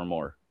follow for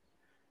more.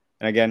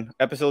 And again,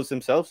 episodes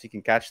themselves, you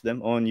can catch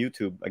them on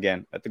YouTube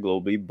again at the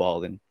Globally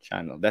Ballin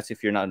channel. That's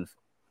if you're not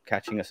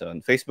catching us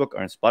on Facebook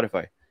or on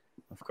Spotify,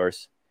 of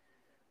course.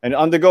 And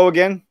on the go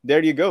again,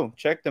 there you go.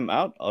 Check them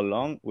out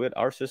along with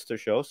our sister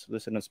shows.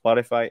 Listen on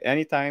Spotify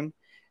anytime,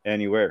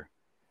 anywhere.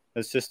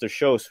 The sister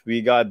shows,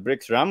 we got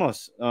Brix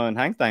Ramos on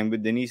Hang Time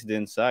with Denise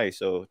Dinsai.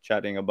 So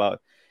chatting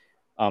about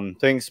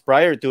things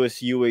prior to his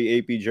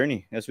UAAP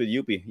journey. That's with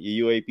UP.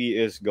 UAP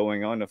is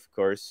going on, of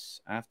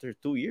course, after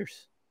 2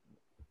 years.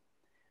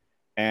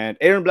 And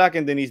Aaron Black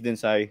and Denise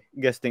Dinsai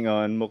guesting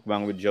on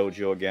Mukbang with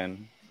Jojo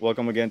again.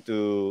 Welcome again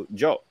to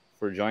Joe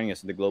for joining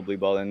us at the Globally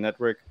Ballin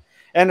Network.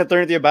 And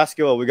Eternity of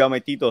Basketball, we got my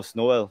Titos,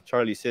 Noel,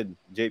 Charlie Sid,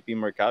 JP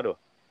Mercado,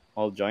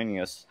 all joining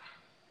us.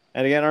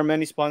 And again, our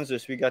many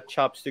sponsors, we got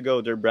Chops to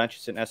Go, their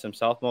branches in SM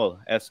South Mall,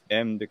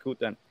 SM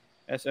Bikutan,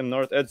 SM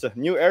North EDSA,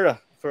 New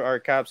Era for our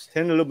caps,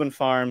 Tinluban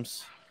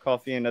Farms,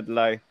 Coffee and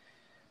Adlai,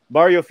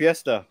 Barrio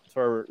Fiesta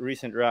for our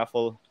recent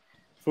raffle,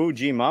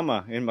 Fuji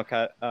Mama in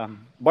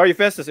Barrio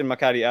Fiestas in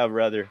Makati Ave,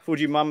 rather.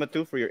 Fuji Mama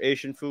 2 for your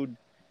Asian food.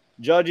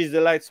 Judgy's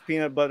Delights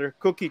Peanut Butter.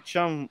 Cookie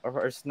Chum of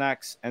our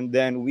snacks. And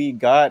then we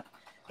got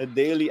the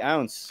Daily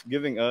Ounce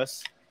giving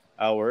us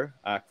our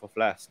Aqua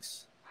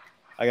Flasks.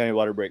 I got a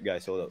water break,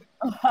 guys. Hold up.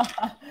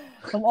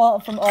 from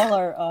all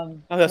our Oh,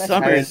 that's messages.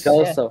 Summers. Parents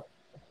also.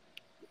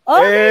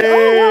 Oh, really?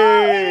 Oh,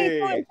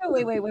 wow. Hey!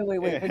 Hey, wait.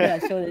 We're gonna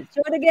show it.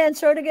 Show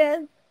it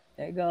again.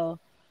 There you go.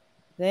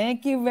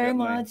 Thank you very Got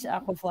my- much,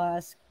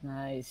 Aquaflask.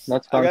 Nice.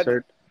 Not I got-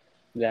 sponsored.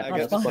 Yeah. I Not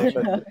got the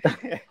sponsored.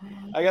 same.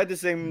 I got the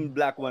same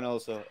black one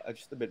also,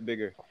 just a bit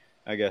bigger,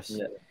 I guess.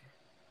 Yeah.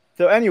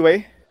 So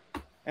anyway,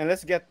 and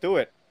let's get to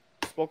it.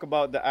 Spoke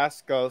about the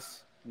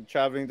Ascals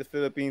traveling the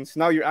Philippines.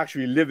 Now you're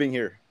actually living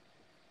here,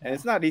 and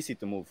it's not easy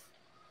to move.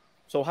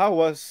 So how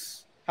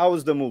was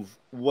the move?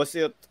 Was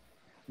it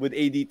with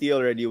ADT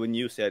already when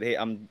you said, "Hey,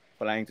 I'm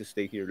planning to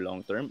stay here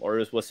long term,"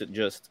 or was it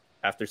just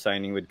after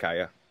signing with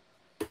Kaya?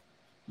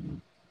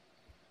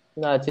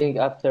 No, I think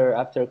after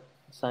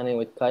signing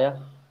with Kaya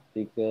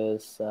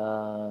because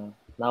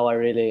now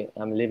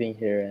I'm living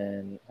here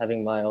and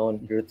having my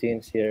own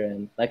routines here.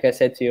 And like I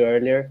said to you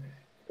earlier,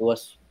 it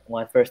was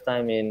my first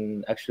time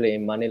in actually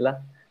in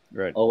Manila.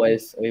 Right.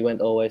 Always we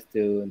went always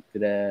to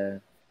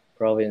the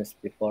province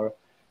before,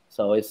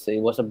 so it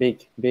was a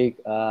big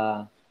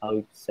how would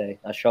you say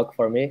a shock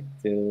for me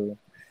to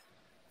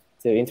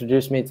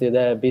introduce me to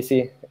the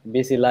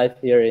busy life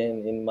here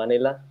in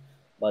Manila.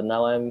 But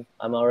now I'm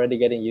already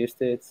getting used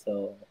to it,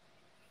 so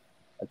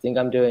I think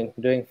I'm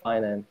doing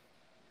fine and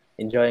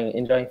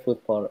enjoying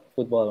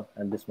football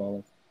at this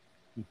moment.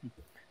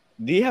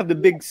 Do you have the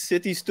big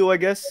cities too? I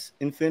guess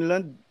in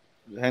Finland.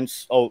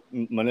 Hence,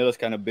 Manila's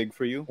kind of big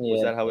for you. Was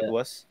Yeah, that how it yeah.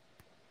 was?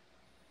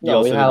 You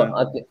No, we also live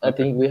have. in. I Okay.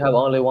 think we have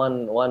only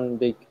one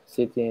big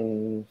city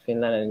in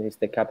Finland, and it's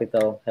the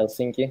capital,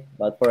 Helsinki.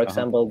 But for Uh-huh.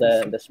 example,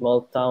 the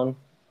small town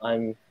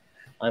I'm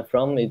I'm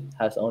from, it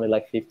has only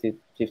like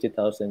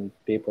 50,000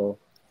 people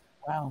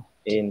Wow.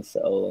 in.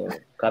 So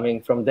coming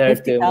from there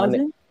Fifty to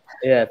thousand.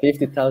 yeah,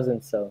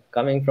 50,000. So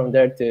coming from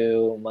there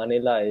to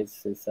Manila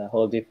is a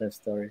whole different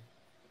story.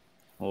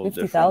 Whole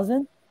Fifty different.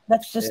 thousand.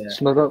 That's just Yeah,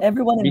 It's not a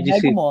everyone in Mega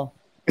BGC, Mall.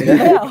 yeah,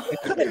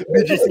 Yeah.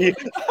 BGC.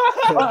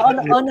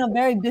 on a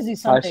very busy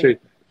High Sunday, Street,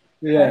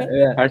 yeah, right?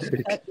 yeah, High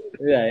Street.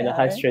 yeah. In a Yeah,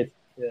 high right. street.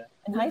 Yeah.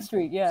 In High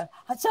Street, yeah.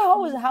 So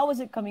how was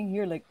it coming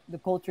here? Like the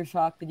culture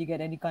shock? Did you get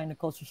any kind of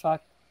culture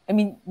shock? I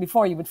mean,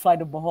 before you would fly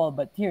to Bohol,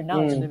 but here now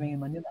you're living Mm. in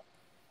Manila.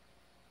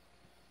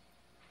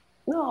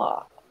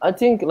 No, I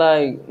think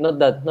like not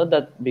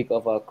that big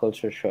of a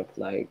culture shock.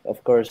 Like,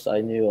 of course,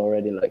 I knew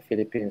already like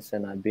Philippines,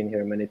 and I've been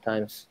here many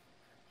times.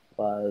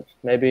 But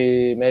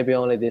maybe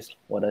only this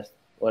what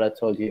I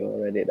told you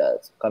already,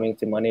 that coming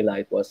to Manila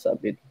it was a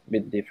bit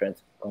different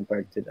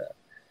compared to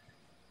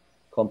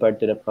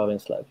the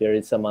province life. Here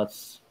it's a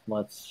much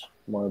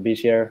more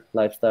busier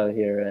lifestyle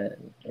here,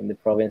 and in the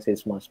province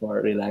it's much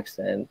more relaxed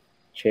and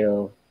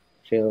chill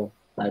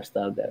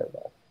lifestyle there.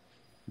 But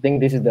I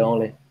think this is the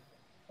only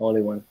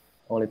one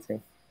only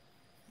thing.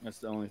 That's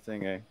the only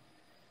thing.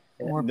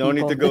 More No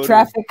need people. to The go to.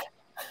 traffic.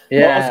 Well,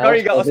 Yeah,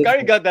 also this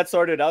Oscari got that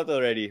sorted out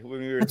already when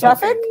we were The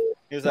traffic. talking.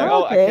 He was like,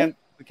 Oh, "Oh, okay.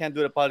 we can't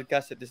do the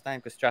podcast at this time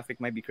because traffic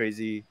might be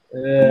crazy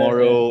yeah.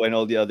 tomorrow and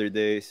all the other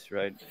days."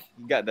 Right?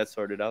 He got that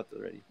sorted out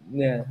already.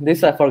 Yeah,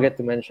 this I forget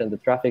to mention. The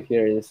traffic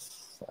here is.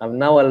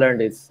 Now I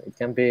learned it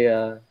can be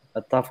a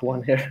tough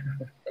one here.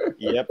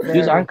 Yep.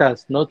 Use Very.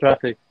 Ankas, no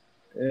traffic.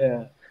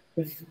 Yeah,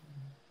 No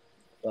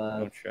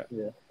but traffic.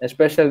 yeah,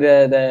 especially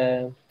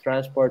the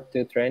transport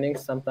to training.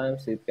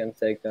 Sometimes it can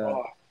take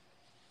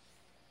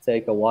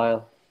a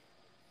while.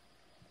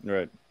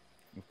 Right.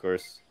 Of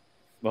course.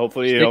 But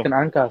hopefully, Just take an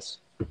Ankas.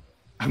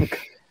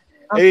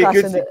 Hey, Angkas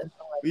Quincy,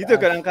 you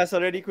took gosh. an Angkas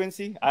already,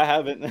 Quincy? I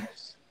haven't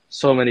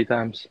So many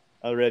times.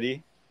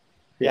 already.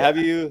 Yeah. Yeah. Have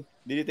you?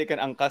 Did you take an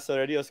Angkas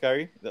already,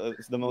 Oscari?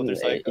 The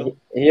motorcycle.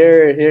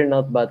 Here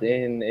not, but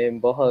in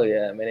Bohol,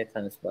 yeah, many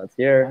times. But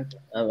here,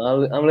 I'm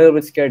a little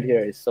bit scared. Here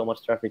is so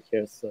much traffic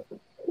here. So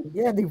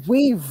Yeah, they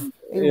weave.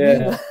 They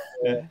yeah,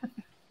 weave.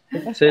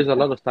 It saves a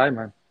lot of time,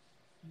 man,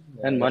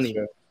 yeah, and that's money.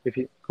 true. If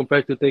you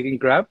compared to taking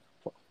Grab,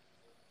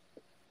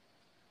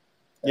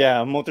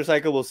 Yeah, a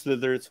motorcycle will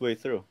slither its way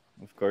through.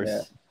 Of course.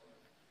 Yeah.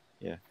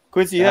 Yeah.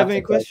 Quincy, you I have have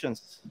any to try.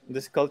 questions?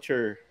 This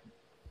culture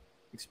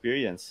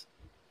experience?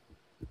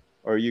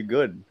 Or are you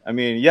good? I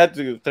mean, you had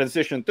to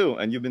transition too,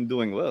 and you've been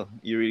doing well.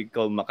 You really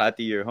call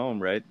Makati your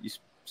home, right? You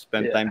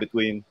spend yeah, time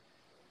between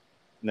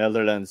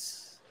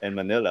Netherlands and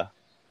Manila.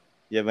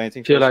 You have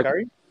anything for feel like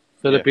Oscari?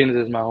 Philippines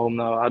is my home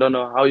now. I don't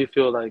know how you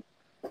feel like.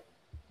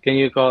 Can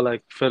you call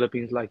like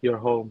Philippines like your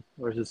home,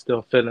 or is it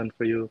still Finland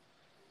for you?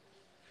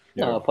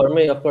 Yeah. For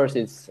me, of course,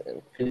 it's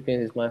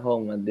Philippines is my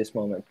home at this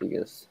moment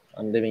because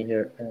I'm living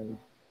here, and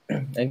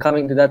and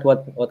coming to that,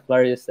 what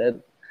Clarice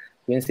said,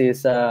 Quincy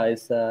is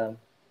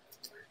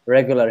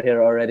regular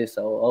here already.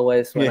 So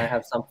always when I Yeah.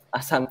 have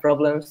some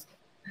problems,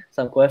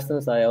 some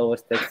questions, I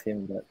always text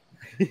him that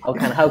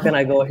how can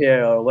I go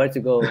here or where to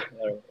go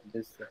or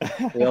this.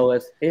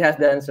 He has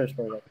the answers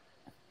for that.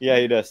 Yeah,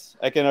 he does.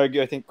 I can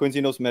argue. I think Quincy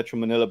knows Metro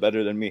Manila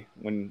better than me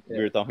when we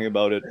Yeah. were talking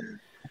about it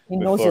He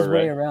knows his before,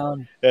 way right?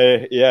 around.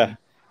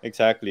 Yeah,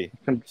 exactly.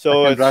 I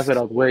So can drive it's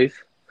without Waze.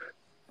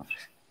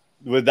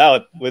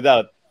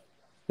 without.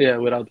 Yeah,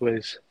 without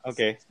Waze.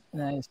 Okay.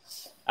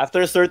 Nice. After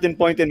a certain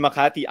point in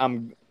Makati,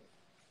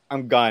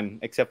 I'm gone,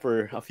 except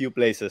for a few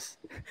places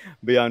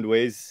beyond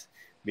ways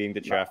being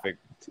the traffic.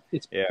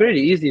 It's Yeah. pretty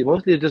easy.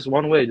 Mostly just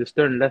one way. Just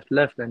turn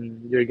left,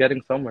 and you're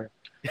getting somewhere.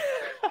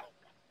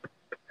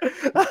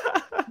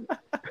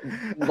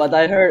 But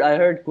I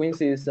heard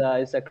Quincy is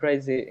a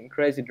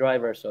crazy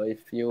driver. So if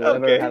you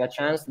ever have Okay. a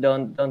chance,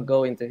 don't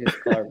go into his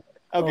car.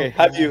 Okay.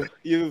 Oh, Have yeah.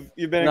 you've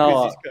been in No,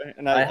 Quincy's car?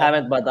 And I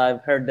haven't, but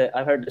I've heard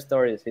the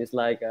stories. He's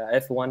like a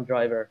F1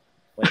 driver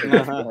when he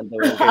gets uh-huh. behind the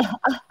wheel.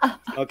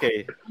 Okay.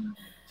 Okay.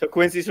 So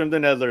Quincy's from the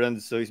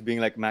Netherlands, so he's being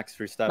like Max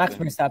Max Verstappen.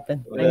 Verstappen.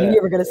 I Yeah, knew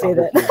you were gonna say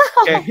that.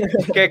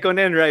 Obviously.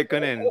 Kekonen, right?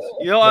 Konen.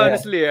 You know, yeah,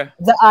 honestly, yeah.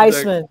 The It's like,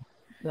 Iceman.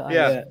 The yeah. Iceman.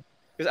 yeah,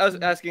 Because I was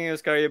asking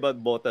Oscari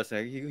about Bottas.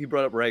 He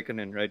brought up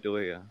Raikkonen right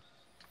away. Yeah.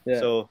 yeah.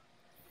 So,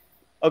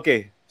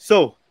 okay.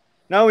 So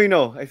now we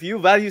know if you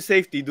value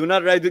safety, do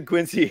not ride with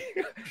Quincy.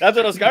 That's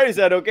what Oscari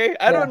said. Okay,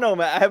 I Yeah. don't know,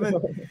 man. I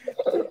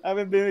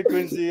haven't been with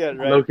Quincy yet,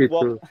 right? Low-key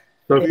Well, true.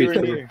 Low-key we were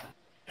true. near.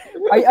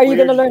 Are you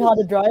gonna Weird. learn how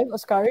to drive,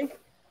 Oscari?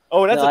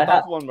 Oh, that's No, a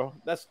tough one, bro.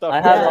 That's tough.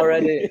 I Go have ahead.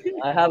 already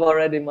I have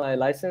already my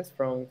license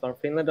from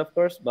Finland, of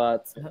course,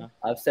 but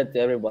I've said to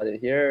everybody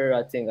here,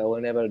 I think I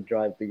will never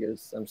drive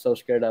because I'm so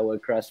scared I will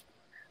crash.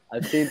 I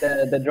see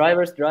the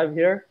drivers drive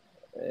here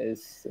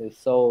is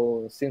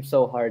so seems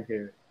so hard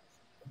here.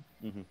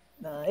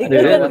 Nah, I it, don't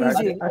It know it what got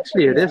isn't. easy.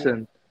 Actually, it Yeah.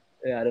 isn't.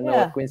 yeah, I don't know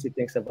Yeah. what Quincy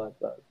thinks about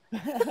that.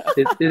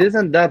 It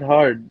isn't that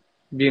hard,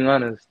 being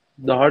honest.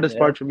 The hardest Yeah.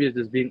 part for me is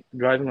just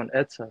driving on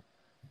EDSA.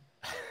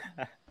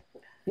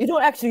 You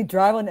don't actually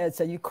drive on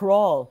EDSA, you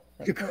crawl.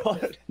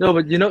 No,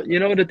 but you know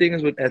what the thing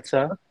is with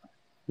EDSA?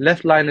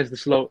 Left line is the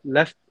slow.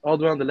 Left, all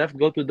the way on the left,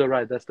 go to the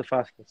right. That's the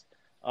fastest.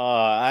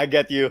 I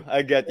get you.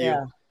 I get you.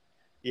 Yeah.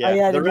 Yeah. Oh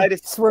yeah, The then you right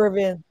is swerve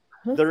in.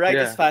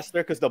 Yeah. faster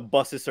because the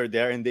buses are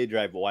there and they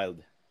drive wild.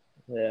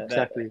 Yeah.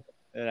 Exactly.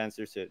 That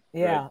answers it.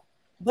 Yeah. Right?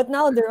 But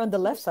now they're on the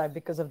left side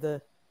because of the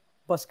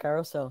bus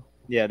carousel.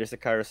 Yeah. There's a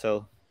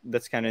carousel.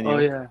 That's kind of new. Oh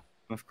yeah.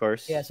 Of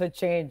course. Yeah, so it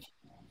changed.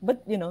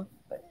 But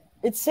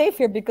it's safe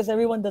here because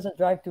everyone doesn't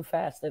drive too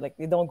fast.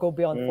 They don't go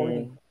beyond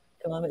 40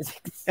 kilometers.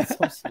 It's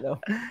so slow.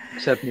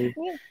 Except me.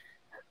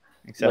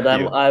 Except But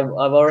you.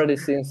 I've already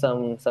seen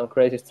some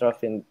crazy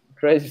stuff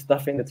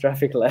in the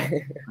traffic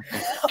light.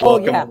 Oh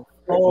Welcome- yeah.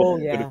 Oh welcome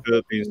to yeah. the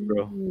Philippines,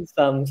 bro.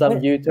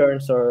 some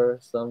U-turns or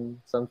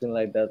something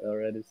like that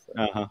already. So.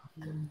 Uh-huh.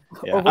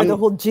 Yeah. Or where the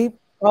whole Jeep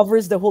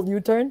covers the whole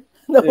U-turn.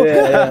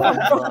 Yeah.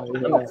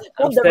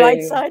 On the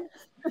right side.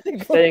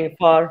 Staying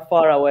far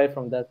away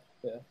from that.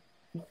 Yeah.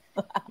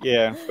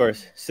 Yeah, of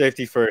course.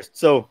 Safety first.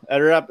 So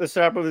let's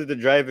wrap up with the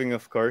driving,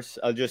 of course.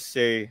 I'll just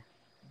say,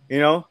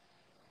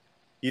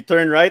 you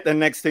turn right, and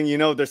next thing you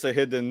know, there's a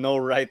hidden no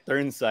right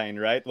turn sign,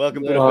 right?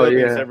 Welcome to the Oh,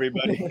 Philippines, yeah.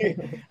 everybody.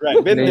 Right,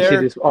 been And then you see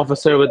there. this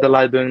officer with the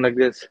light doing like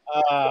this.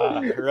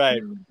 Right.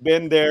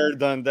 Been there,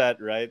 done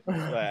that, right?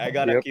 I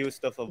got Yep.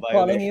 accused of a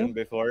Calling violation you?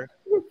 before.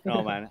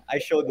 No, man. I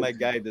showed my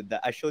guy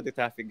I showed the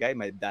traffic guy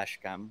my dash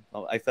cam.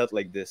 Oh, I felt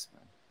like this,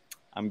 man.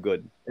 I'm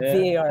good.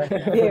 Yeah. VAR.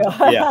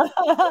 Yeah.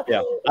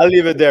 Yeah. I'll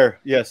leave it there.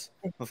 Yes,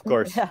 of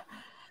course. Yeah.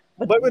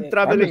 But with I'm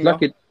traveling, just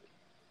lucky.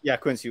 yeah,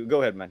 Quincy,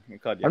 go ahead, man. I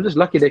caught you. I'm just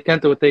lucky they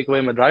can't take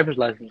away my driver's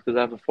license because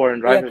I have a foreign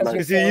Yeah, driver's 'cause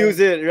license. Because you use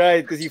it,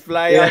 right? Because you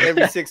fly out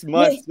every 6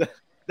 months.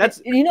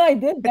 That's I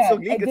did It's that. so I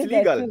legal. It's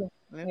did that legal.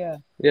 too. Yeah.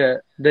 Yeah,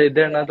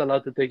 they're not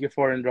allowed to take your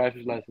foreign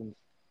driver's license.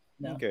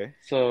 No. okay.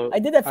 So I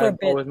did that for a have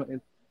bit. always my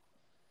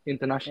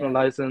international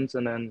license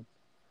and then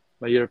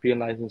my European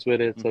license with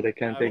it, so they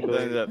can't take I've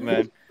done away. that,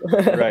 man.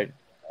 Right.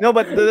 No,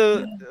 but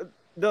the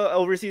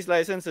overseas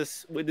license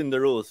is within the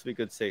rules, we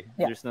could say.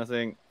 Yeah. There's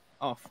nothing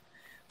off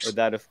with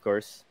that, of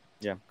course.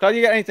 Yeah.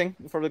 Claudia, you got anything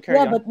before we carry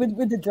Yeah, on? but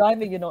with the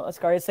driving,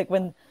 Oscar, it's like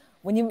when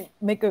you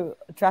make a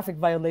traffic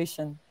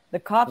violation, the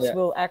cops Yeah.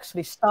 will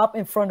actually stop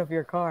in front of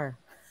your car.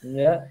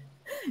 Yeah.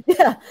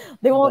 Yeah,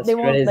 they won't That's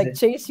like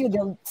crazy. chase you.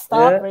 They'll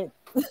stop Yeah. right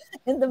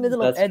in the middle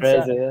That's of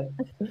EDSA. crazy.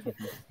 Yeah.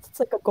 It's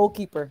like a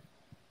goalkeeper.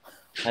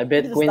 I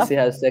bet Just Quincy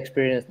stop. has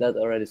experienced that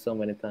already so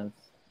many times.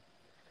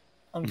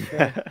 I'm sure.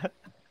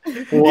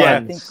 Yeah.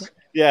 Once.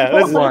 Yeah.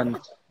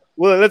 Once.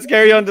 Let's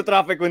carry on the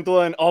traffic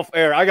kwentuhan off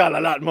air. I got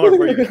a lot more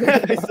for you.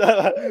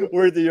 It's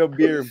worthy of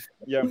beer.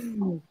 Yeah.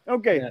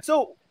 Okay. Yeah.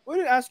 So we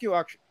didn't ask you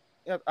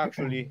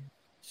actually.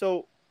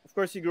 So of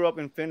course you grew up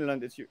in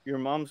Finland. It's your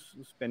mom's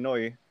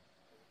Pinoy.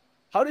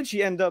 How did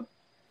she end up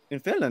in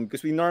Finland?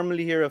 Because we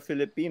normally hear of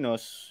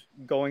Filipinos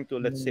going to,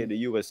 let's say, the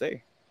USA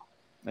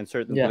and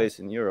certain Yeah. place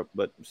in Europe,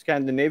 but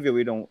Scandinavia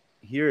we don't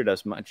hear it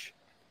as much.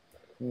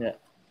 Yeah.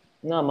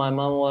 No, my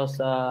mom was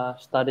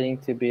studying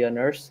to be a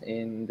nurse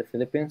in the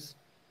Philippines,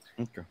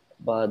 Okay.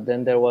 but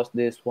then there was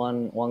this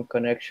one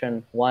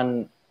connection,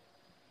 one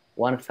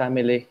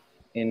family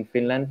in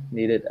Finland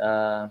needed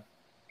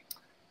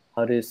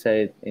how do you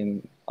say it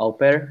in au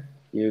pair?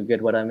 You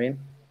get what I mean?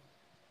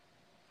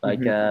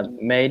 Like a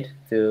maid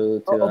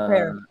to Au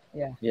pair.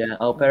 Yeah. yeah,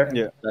 au pair.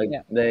 Yeah. Like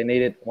Yeah. they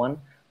needed one,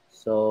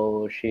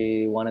 so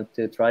she wanted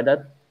to try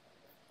that,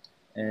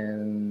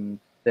 and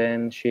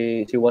then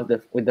she was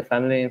with the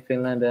family in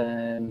Finland,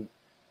 and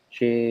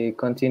she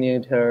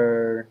continued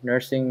her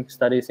nursing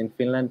studies in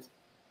Finland,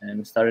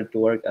 and started to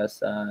work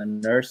as a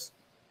nurse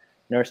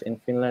in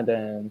Finland,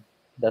 and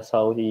that's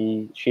how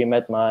she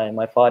met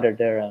my father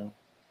there, and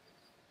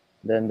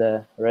then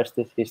the rest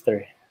is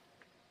history.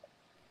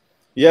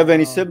 You have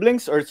any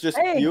siblings, or it's just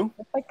Hey, you?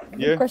 that's like a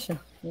good Yeah. question.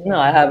 No,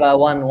 I have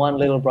one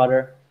little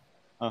brother,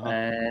 Uh-huh.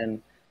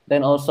 and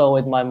then also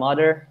with my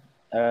mother,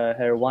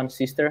 her one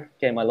sister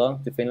came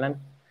along to Finland.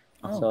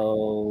 Oh. So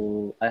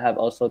I have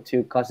also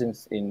two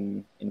cousins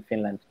in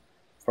Finland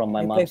from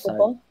my You play mom's side.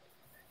 football?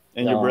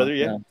 And your No, brother,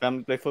 yeah? no.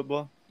 Family play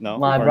football? No.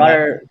 My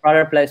Or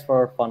brother plays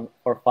for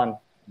fun,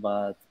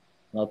 but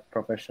not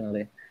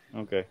professionally.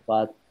 not? Okay.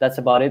 But that's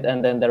about it.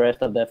 And then the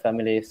rest of the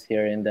family is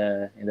here in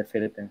the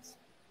Philippines.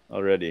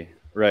 Already.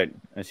 Right.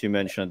 As you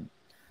mentioned,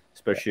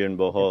 especially in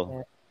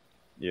Bohol.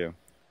 Yeah.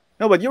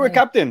 No, but you were Yeah.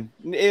 captain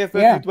in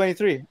AFF Yeah.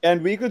 U23,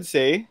 and we could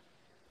say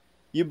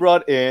you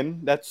brought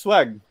in that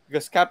swag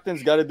because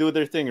captains got to do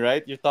their thing,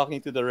 right? You're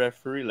talking to the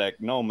referee like,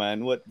 no,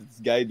 man, what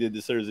this guy did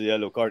deserves a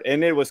yellow card,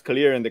 and it was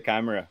clear in the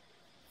camera.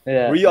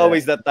 Yeah, Were you yeah,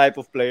 always that type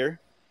of player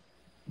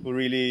who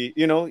really,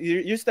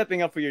 you're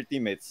stepping up for your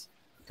teammates?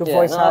 To yeah.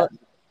 voice out.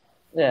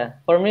 Yeah.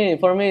 For me,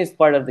 it's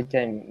part of the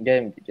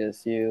game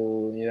because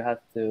you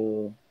have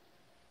to,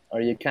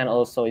 or you can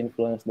also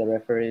influence the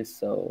referees.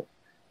 So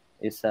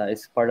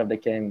it's part of the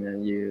game,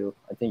 and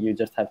I think you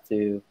just have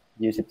to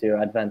use it to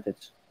your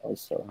advantage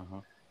also.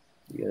 Uh-huh.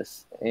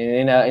 Because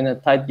in a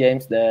tight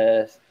games,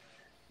 the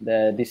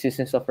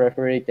decisions of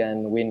referee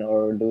can win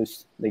or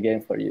lose the game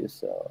for you.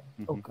 So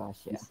Oh gosh,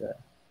 yeah. it's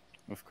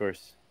Of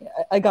course. Yeah,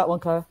 I got one,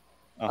 Clara.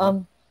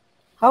 Uh-huh.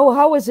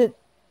 How was it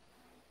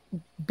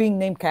being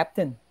named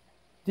captain?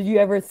 Did you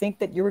ever think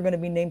that you were going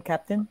to be named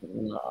captain?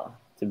 no,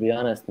 to be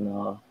honest,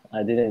 no,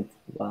 I didn't.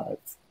 But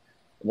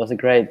it was a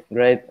great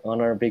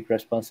honor, big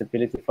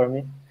responsibility for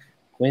me.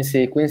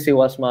 Quincy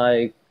was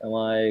my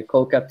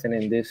co-captain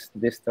in this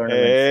tournament.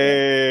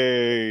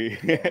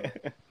 So. Hey.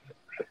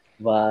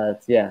 But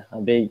yeah, a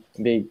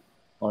big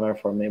honor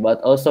for me.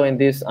 But also in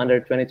this under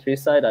 23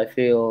 side, I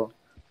feel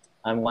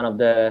I'm one of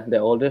the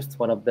oldest,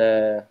 one of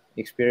the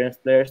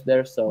experienced players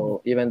there.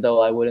 So even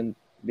though I wouldn't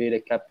be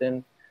the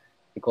captain,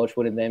 the coach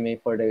wouldn't name me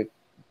for the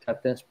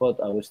captain spot,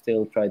 I would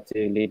still try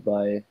to lead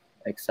by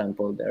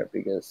example there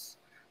because,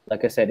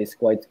 like I said, it's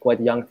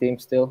quite young team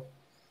still.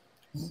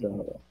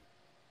 So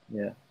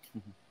yeah.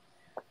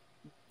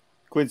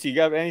 Quincy, you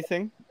got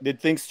anything? Did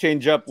things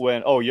change up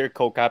when you're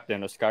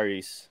co-captain,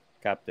 Oscari's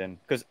captain?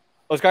 Because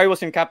Oscari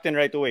wasn't captain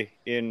right away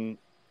in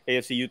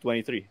AFC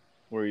U23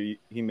 where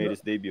he made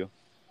his debut.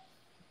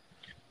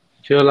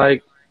 Feel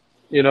like,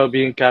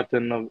 being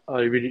captain of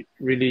a really,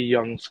 really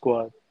young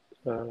squad.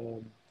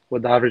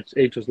 What the average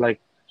age was like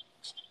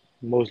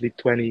mostly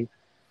 20.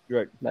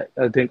 Right. Like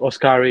I think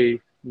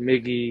Oscari,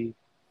 Miggy,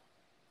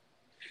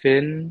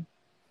 Finn,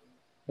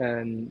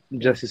 and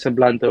Jesse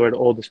Semblante were the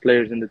oldest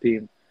players in the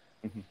team.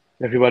 Mhm.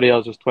 Everybody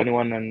else was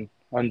 21 and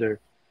under.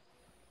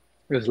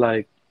 It was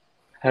like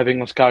having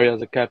Oscari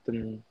as a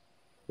captain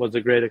was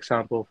a great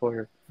example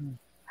for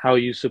how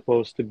you're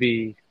supposed to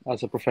be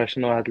as a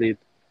professional athlete.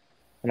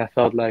 And I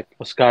felt like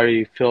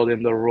Oscari filled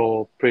in the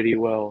role pretty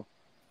well.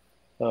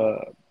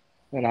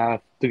 And I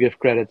have to give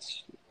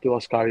credits to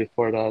Oscari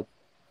for that.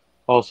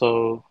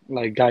 Also,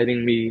 like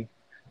guiding me,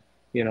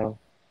 you know,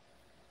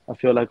 I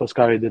feel like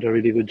Oscari did a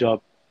really good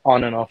job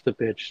on and off the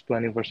pitch,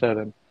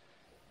 24/7.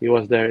 He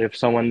was there if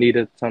someone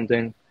needed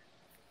something.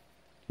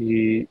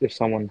 If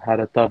someone had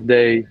a tough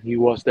day, he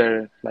was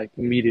there like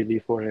immediately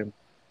for him.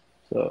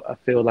 So I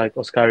feel like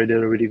Oscari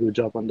did a really good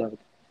job on that.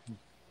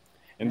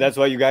 And that's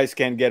why you guys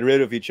can't get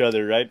rid of each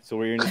other, right? So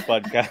we're in this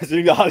podcast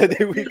during the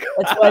holiday week.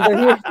 That's why they're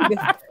here.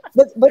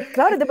 But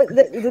Clara,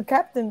 the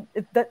captain,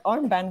 that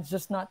armband is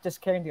just not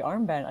just carrying the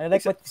armband. I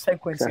like what you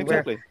said, Quincy.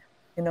 Exactly.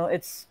 Where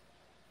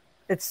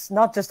it's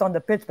not just on the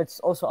pitch, but it's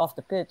also off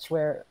the pitch.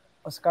 Where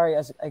Oscari,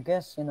 as I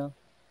guess,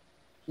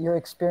 your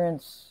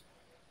experience,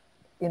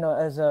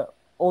 as a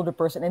older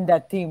person in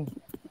that team,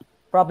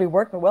 probably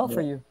worked well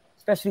for you,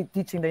 especially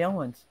teaching the young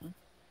ones.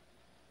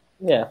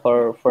 Yeah,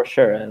 for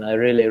sure, and I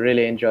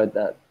really enjoyed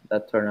that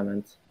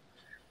tournament.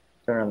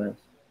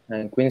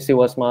 And Quincy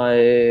was my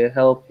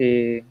help.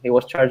 He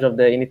was charge of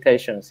the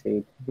invitations.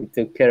 He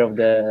took care of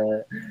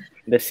the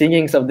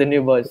singings of the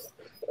new boys.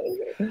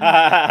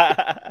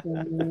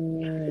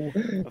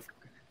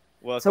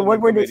 So what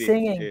were they committee.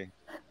 singing? Okay.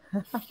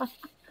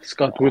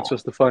 Scott Woods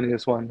was the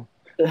funniest one.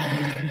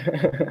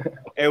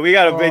 Hey, we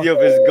got a video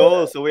of his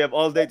goal, so we have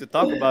all day to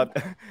talk about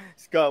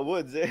Scott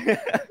Woods.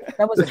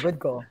 That was a good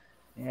goal.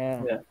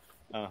 Yeah. Yeah.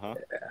 Uh-huh.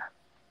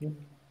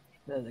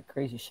 That was a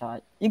crazy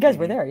shot. You guys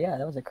were there, yeah.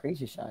 That was a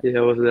crazy shot. Yeah,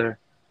 I was there.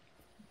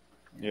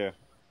 Yeah.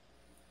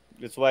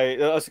 That's why,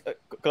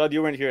 Claude,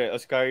 you weren't here.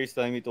 Oscari is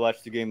telling me to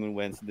watch the game on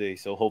Wednesday,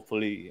 so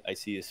hopefully I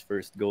see his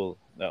first goal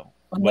now.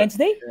 On But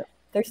Wednesday? Yeah.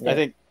 Thursday? I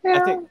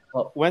think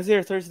Oh. Wednesday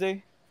or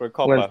Thursday for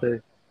Copa. Wednesday.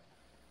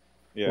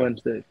 Yeah.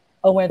 Wednesday.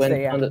 Oh,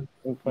 Wednesday, yeah.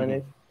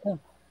 20.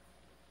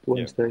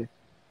 Wednesday.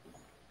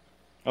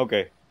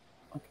 Okay.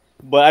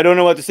 But I don't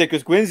know what to say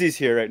because Quincy's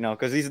here right now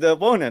because he's the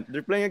opponent.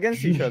 They're playing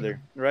against each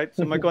other, right?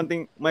 So my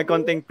content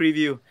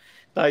preview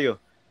tayo.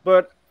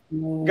 But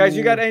guys,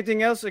 you got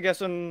anything else, I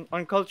guess, on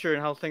culture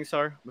and how things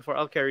are before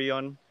I'll carry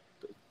on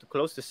to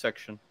close this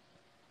section?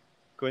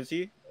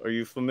 Quincy, are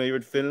you familiar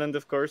with Finland,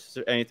 of course? Is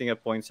there anything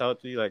that points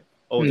out to you like,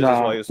 oh, this is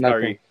No, why Oscari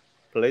nothing.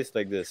 plays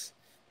like this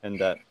and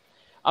that?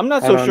 I'm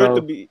not I so don't sure know.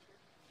 to be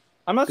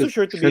I'm not so Because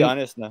sure to be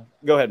honest now.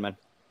 Go ahead, man.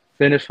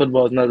 Finnish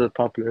football is not that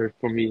popular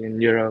for me in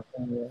Europe.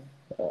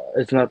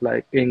 It's not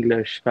like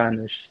English,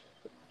 Spanish,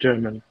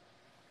 German.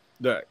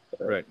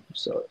 Right.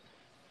 So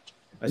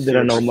I I see didn't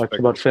your know much perspective.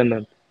 about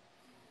Finland.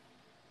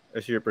 I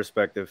see your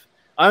perspective.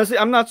 Honestly,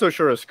 I'm not so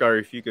sure, Oscar,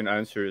 if you can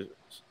answer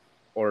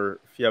or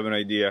if you have an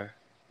idea.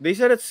 They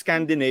said that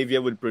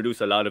Scandinavia would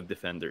produce a lot of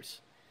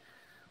defenders.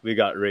 We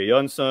got Ray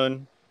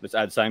Jonsson, Let's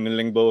add Simon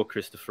Lingbo,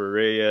 Christopher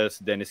Reyes,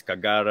 Dennis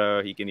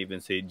Kagara. He can even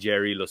say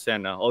Jerry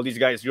Locena. All these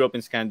guys grew up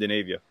in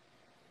Scandinavia.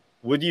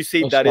 Would you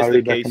say that is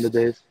the Oskari back in case? the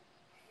days.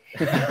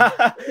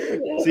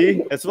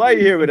 See, that's why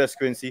you're here with us,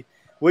 Quincy.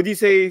 Would you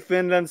say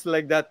Finland's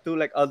like that too,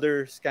 like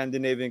other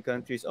Scandinavian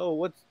countries? Oh,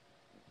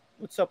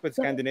 what's up with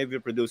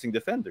Scandinavia producing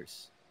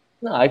defenders?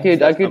 No, Is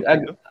that something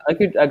new? I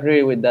could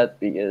agree with that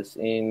because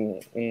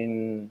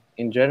in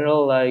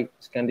general, like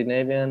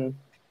Scandinavian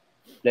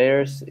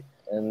players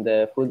and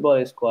the football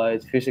is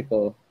quite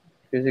physical,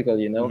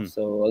 you know. Mhm.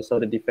 So also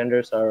the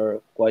defenders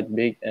are quite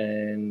big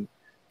and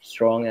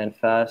strong and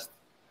fast.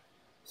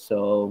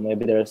 So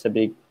maybe there's a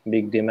big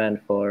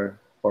demand for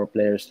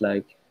players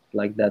like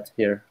that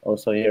here,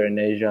 also here in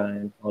Asia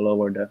and all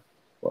over the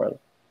world.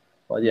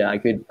 But yeah, I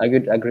could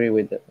agree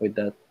with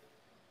that.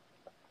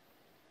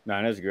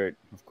 Nah, that's great,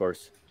 of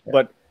course.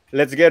 But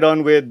let's get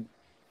on with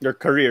your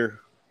career.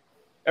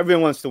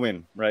 Everyone wants to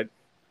win, right?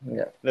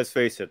 Yeah. Let's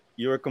face it.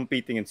 You were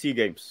competing in SEA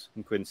Games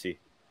in Quincy,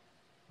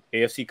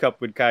 AFC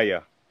Cup with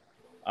Kaya.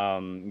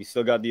 You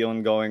still got the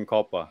ongoing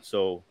Copa.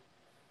 So,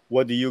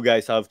 what do you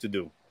guys have to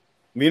do?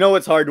 We know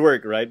it's hard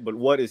work, right? But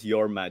what is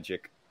your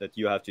magic that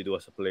you have to do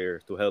as a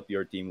player to help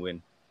your team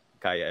win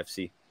Kaya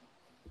FC?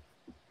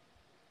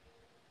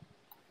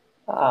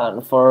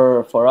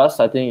 For us,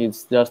 I think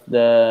it's just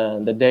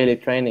the daily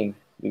training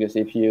because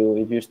if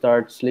you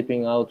start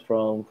slipping out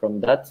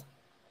from that,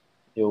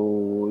 you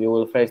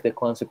will face the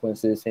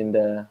consequences in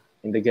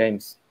the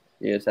games.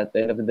 Yes, at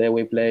the end of the day,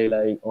 we play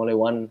like only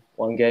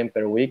one game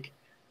per week,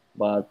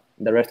 but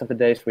the rest of the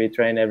days we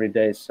train every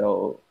day.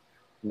 So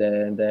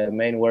the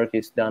main work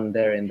is done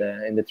there in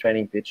the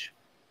training pitch,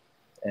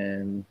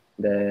 and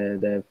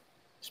the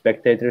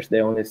spectators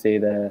they only see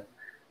the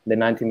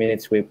 90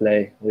 minutes we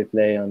play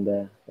on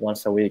the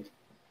once a week.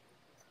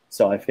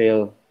 So I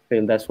feel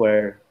that's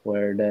where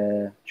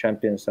the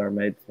champions are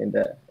made in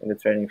the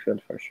training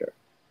field for sure.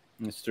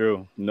 It's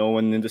true. No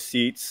one in the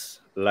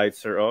seats,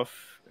 lights are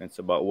off. It's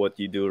about what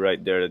you do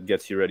right there that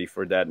gets you ready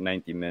for that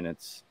 90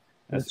 minutes.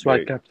 That's That's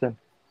right, great. Captain.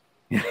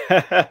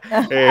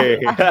 Hey.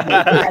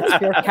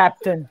 That's your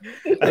captain.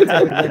 That's a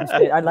good way to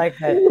say it. I like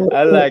that.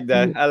 I like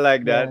that. I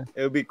like Yeah. that.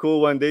 It would be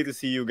cool one day to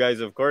see you guys,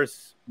 of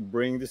course,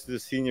 bring this to the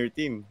senior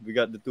team. We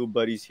got the two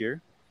buddies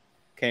here.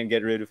 Can't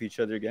get rid of each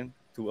other again.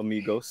 Two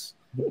amigos.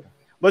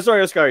 But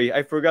sorry, Oscari,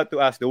 I forgot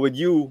to ask though, with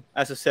you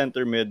as a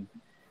center mid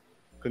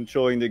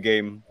controlling the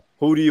game,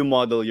 who do you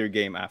model your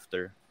game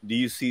after? Do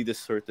you see this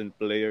certain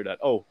player that,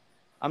 oh,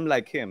 I'm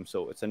like him,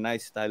 so it's a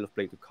nice style of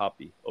play to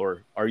copy?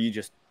 Or are you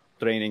just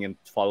training and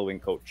following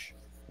coach?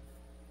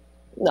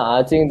 No,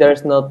 I think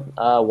there's not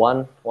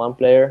one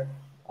player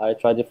I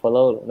try to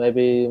follow.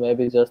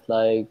 Maybe just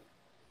like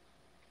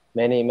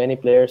many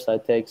players, I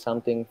take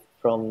something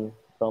from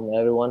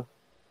everyone.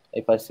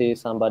 If I see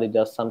somebody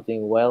does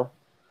something well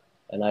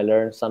and I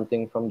learn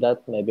something from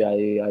that, maybe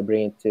I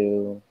bring it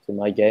to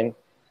my game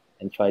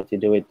and try to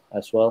do it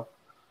as well.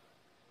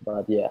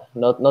 But yeah,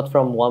 not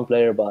from one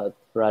player, but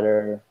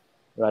rather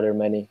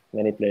many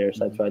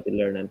players. I try to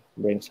learn and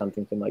bring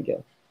something to my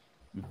game.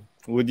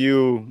 Would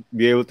you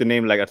be able to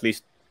name like at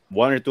least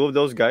one or two of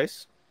those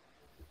guys?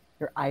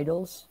 Your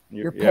idols,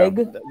 your Yeah,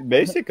 peg.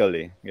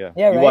 basically, yeah.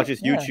 Yeah, You right? watch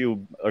his Yeah.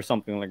 YouTube or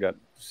something like that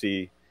to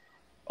see.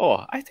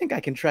 Oh, I think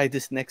I can try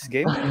this next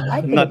game.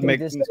 I can do Nutmeg,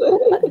 this.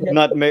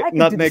 nutmeg, I can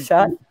do the nutmeg,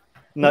 shot.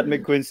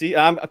 nutmeg Quincy.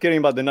 I'm kidding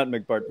about the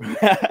nutmeg part.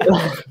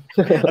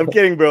 I'm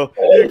kidding, bro.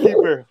 You're a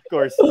keeper, of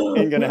course.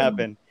 Ain't gonna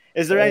happen.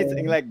 Is there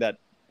anything like that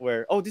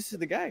where, oh, this is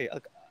the guy.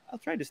 I'll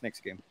try this next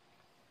game.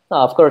 No,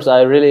 of course,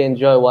 I really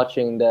enjoy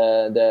watching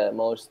the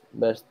most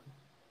best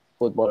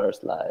footballers.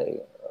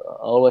 Like I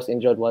always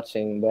enjoyed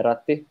watching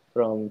Berratti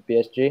from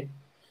PSG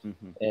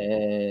Mhm.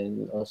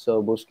 and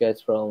also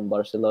Busquets from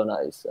Barcelona.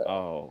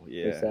 Oh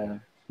Is yeah.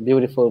 a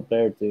beautiful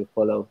player to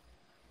follow.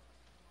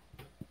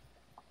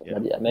 Yeah.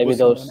 But yeah, maybe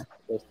Bus-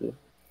 those two.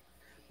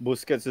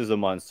 Busquets is a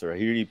monster.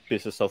 He really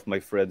pisses off my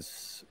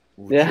friends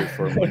who cheer Yeah.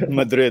 for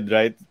Madrid,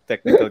 right?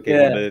 Technical Yeah.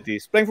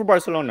 capabilities. Playing for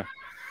Barcelona,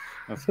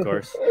 of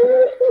course.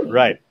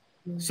 Right.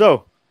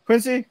 So,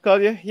 Quincy,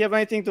 Claudia, you have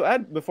anything to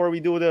add before we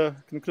do the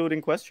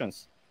concluding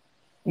questions?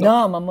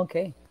 No, I'm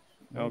okay.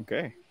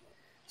 Okay.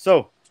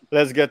 So,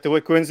 let's get to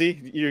it.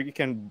 Quincy, you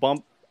can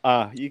bump.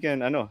 You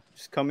can, I know,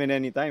 just come in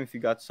anytime if you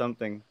got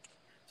something.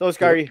 So,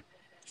 Scary,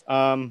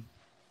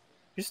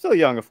 you're still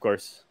young, of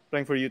course,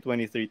 playing for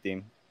U23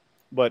 team.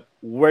 But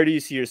where do you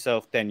see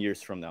yourself 10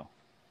 years from now?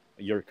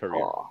 Your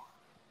career? Oh,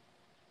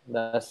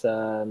 that's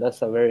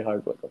a very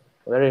hard one.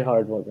 Very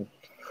hard one.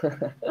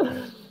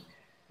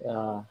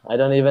 I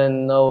don't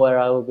even know where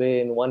I will be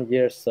in 1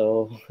 year.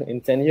 So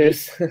in 10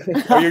 years.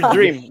 Or your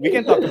dream? We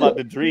can talk about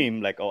the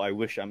dream, like, oh, I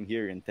wish I'm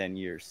here in 10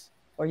 years.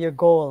 Or your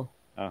goal.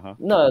 Uh-huh.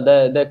 No,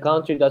 the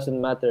country doesn't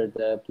matter.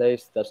 The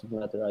place doesn't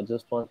matter. I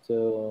just want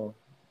to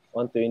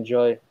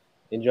enjoy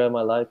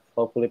my life.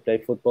 Hopefully, play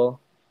football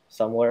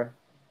somewhere.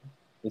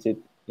 Is it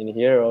in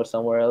here or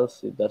somewhere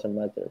else? It doesn't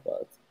matter.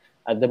 But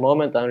at the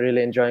moment, I'm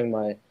really enjoying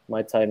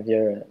my time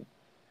here. And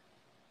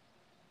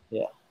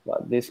yeah,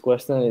 But this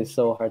question is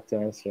so hard to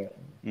answer.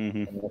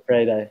 Mm-hmm. I'm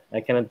afraid I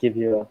cannot give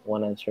you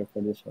one answer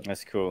for this one.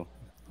 That's cool.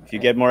 If you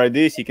get more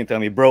ideas, you can tell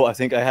me, bro. I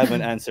think I have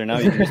an answer now.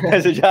 You can just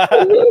message.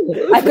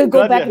 I could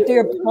go Not back yet. into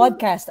your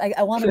podcast.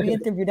 I want to be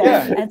interviewed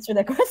Yeah. and answer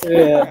that question.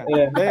 Yeah,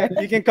 yeah, Then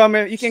you can come.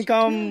 You can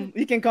come.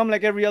 You can come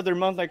like every other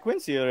month, like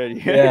Quincy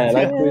already. yeah.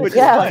 Like Which is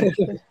Yeah.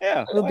 fine.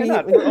 Yeah, We'll why be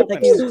not? We're like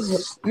open.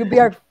 you'll be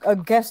our a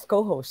guest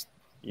co-host.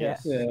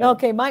 Yes. Yeah.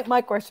 Okay,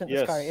 my question,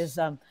 Yes. Oscar, is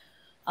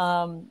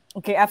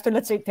okay, after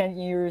let's say 10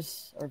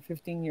 years or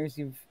 15 years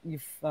you've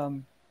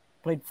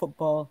played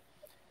football,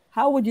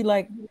 how would you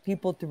like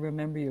people to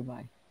remember you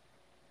by?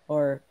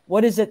 Or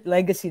what is it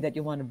legacy that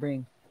you want to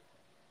bring?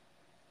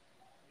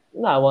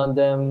 No, I want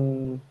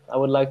them. I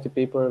would like to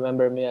people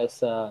remember me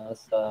as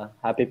a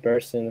happy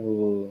person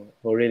who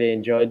really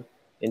enjoyed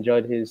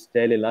his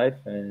daily life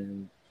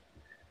and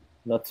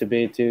not to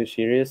be too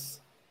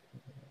serious.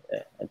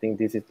 Yeah, I think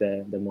this is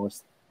the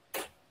most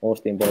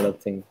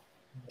important thing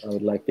I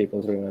would like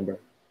people to remember.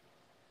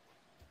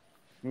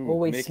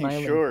 Always making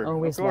smiling, sure,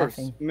 always of course,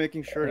 laughing.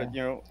 making sure that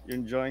you're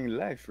enjoying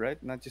life, right?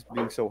 Not just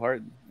being so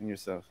hard on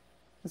yourself.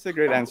 That's a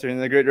great answer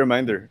and a great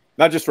reminder.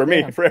 Not just for me,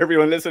 Yeah. for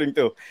everyone listening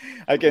too.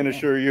 I can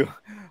assure you,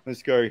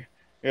 Ms. Curry.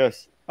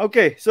 Yes.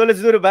 Okay, so let's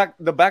do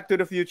the Back to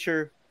the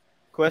Future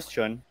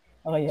question.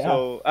 Oh yeah.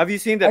 So, have you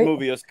seen that Are-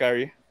 movie,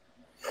 Oscari?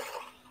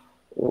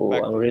 Oh,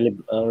 Back- I'm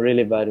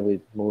really bad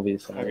with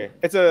movies. Okay,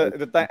 it's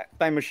the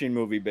time machine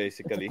movie, it's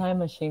a basically. time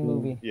machine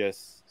movie.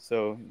 Yes.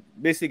 So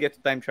basically, get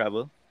to time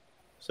travel.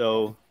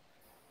 So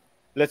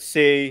let's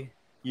say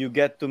you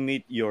get to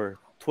meet your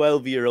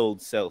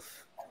 12-year-old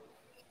self.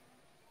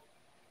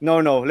 No,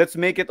 let's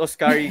make it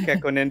Oscari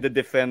Kekkonen, the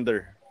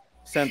defender,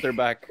 center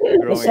back, The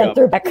growing up.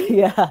 center back,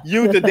 yeah.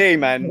 You today,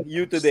 man.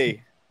 You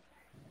today,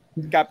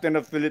 captain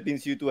of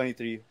Philippines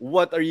U23.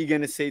 What are you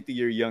gonna say to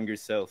your younger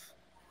self?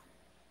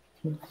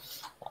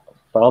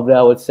 Probably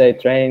I would say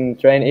train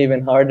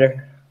even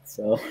harder.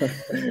 So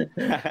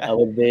I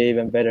would be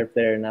even better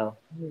player now.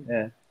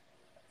 Yeah.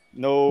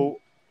 No,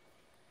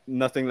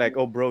 nothing like,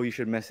 oh, bro, you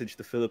should message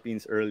the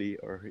Philippines early,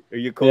 or are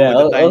you cool Yeah.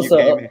 with the time Also,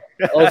 you came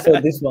here?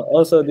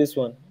 also this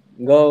one.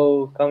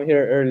 Come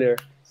here earlier,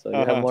 so you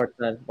have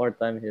Uh-huh. more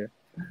time here.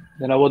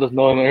 Then I would have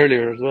known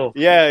earlier as well.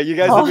 Yeah, you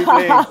guys will be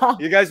playing.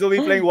 You guys will be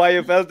playing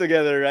YFL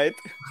together, right?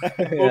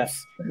 Yeah.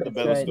 Oops, the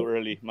bell was right. too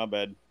early. My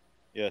bad.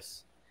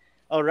 Yes.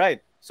 All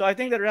right. So I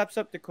think that wraps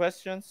up the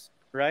questions,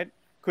 right?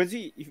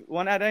 Quincy, if you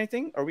want to add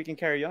anything, or we can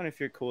carry on if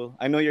you're cool.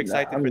 I know you're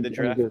excited for the I'm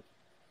draft, good.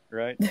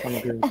 right? I'm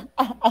good.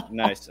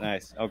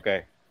 Nice.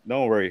 Okay,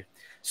 don't worry.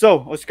 So,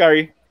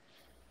 Oscari,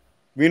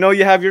 we know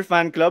you have your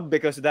fan club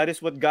because that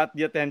is what got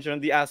the attention of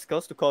the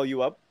Askels to call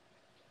you up,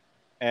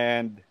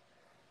 and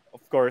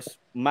of course,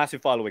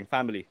 massive following,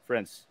 family,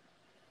 friends,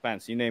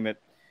 fans, you name it.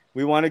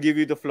 We want to give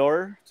you the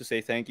floor to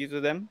say thank you to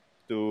them,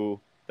 to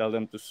tell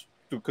them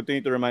to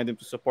continue to remind them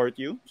to support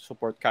you,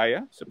 support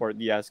Kaya, support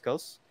the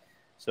Askels.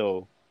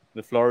 So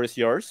the floor is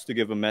yours to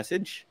give a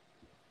message.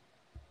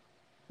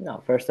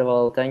 No, first of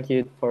all, thank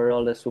you for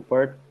all the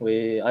support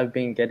I've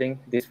been getting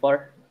this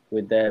far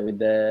with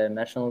the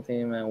national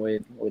team and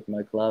with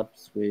my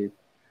clubs with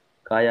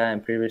Kaya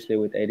and previously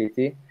with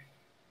ADT,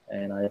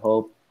 and I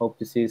hope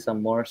to see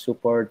some more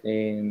support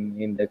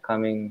in the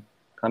coming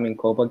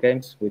Copa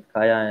games with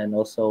Kaya and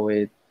also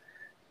with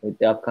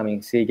the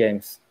upcoming SEA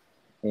games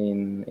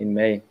in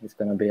May. It's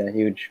gonna be a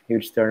huge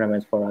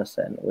tournament for us,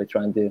 and we're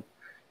trying to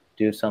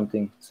do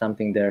something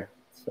there.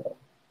 So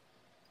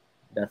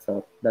that's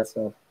all. That's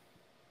all.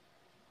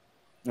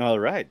 All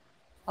right.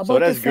 How So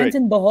about your that's friends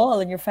great. in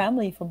Bohol and your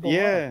family from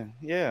Bohol?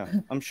 Yeah.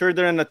 I'm sure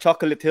they're in a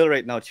chocolate hill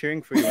right now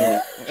cheering for you.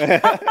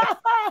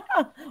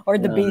 Or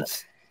the No.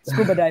 beach,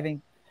 scuba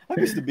diving. I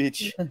miss the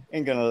beach.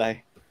 Ain't gonna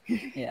lie.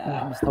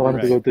 Yeah. I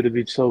wanted to Right. go to the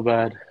beach so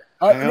bad.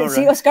 Oh, I know,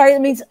 see, right? Oscar,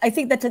 it means I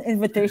think that's an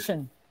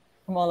invitation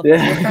from all of us.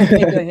 Yeah. We're trying to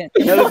make you a hint.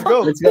 Yeah, let's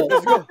go. Let's go.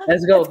 Let's go.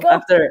 Let's go.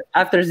 Let's go.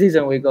 After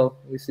season, we go.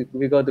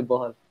 We go to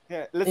Bohol.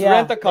 Yeah, let's Yeah,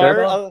 rent a car.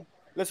 sure.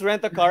 Let's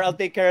rent a car. I'll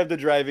take care of the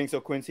driving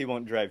so Quincy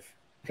won't drive.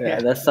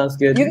 Yeah, that sounds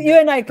good. You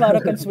and I, Claudio,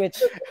 can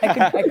switch.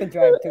 I could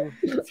drive too.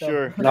 So.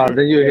 Sure. No,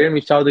 then you hear me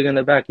shouting in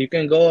the back. You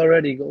can go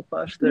already. Go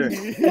faster.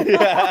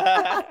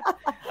 Yeah.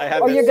 I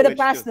have Or that you're gonna switch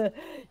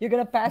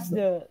pass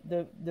too.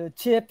 the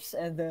chips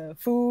and the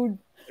food.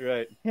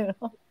 Right. You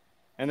know.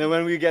 And then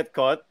when we get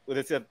caught,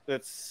 let's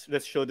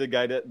show the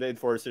guy the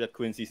enforcer that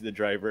Quincy's the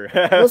driver.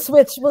 We'll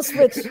switch.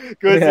 Quincy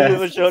Yeah.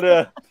 will show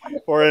the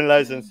foreign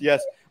license.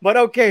 Yes. But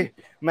okay,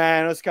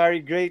 man,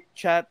 Oscari, great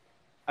chat.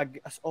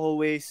 As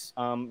always,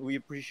 we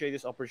appreciate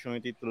this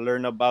opportunity to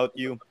learn about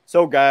you.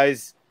 So,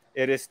 guys,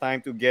 it is time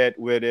to get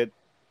with it.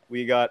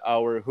 We got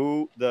our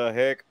Who the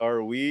Heck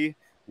Are We?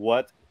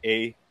 What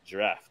a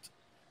Draft.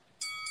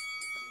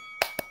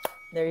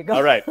 There you go.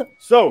 All right.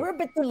 So, We're a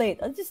bit too late.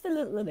 Just a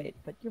little late,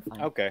 but you're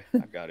fine. okay,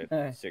 I got it. All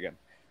right. Sige.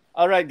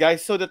 All right,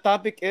 guys. So the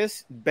topic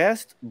is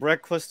best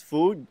breakfast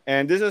food,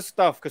 and this is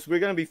tough because we're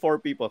gonna be 4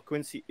 people.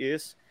 Quincy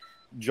is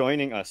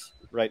joining us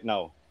right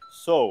now.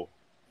 So,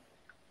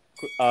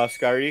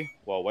 Scary.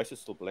 Wow, why is it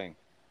still playing?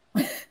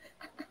 I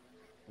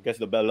guess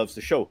the bell loves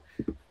the show.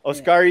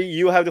 Oscari,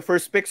 you have the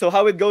first pick. So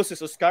how it goes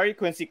is Oscari,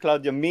 Quincy,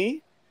 Claudia,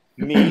 me,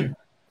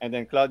 and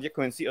then Claudia,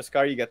 Quincy,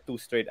 Oscari, you get 2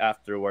 straight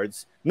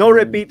afterwards. No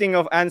repeating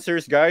of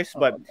answers, guys.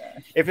 But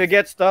if you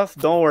get stuff,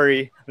 don't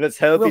worry. Let's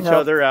help We'll each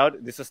help. other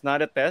out. This is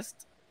not a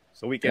test,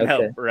 so we can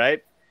help, Okay.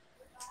 right?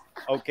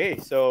 Okay,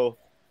 so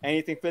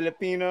anything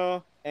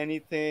Filipino,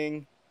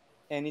 anything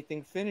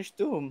Finnish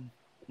too,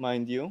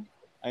 mind you.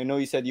 I know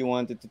you said you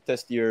wanted to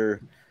test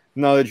your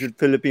knowledge with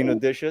Filipino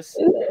dishes.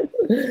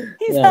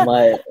 He's Yeah,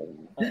 not-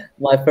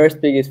 my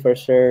first pick is for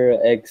sure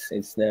eggs.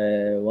 It's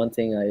the one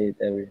thing I eat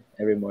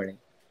every morning.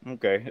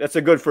 Okay, that's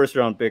a good first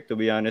round pick, to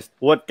be honest.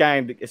 What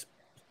kind is,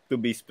 to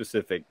be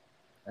specific?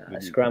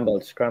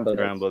 Scrambled eggs. Scrambled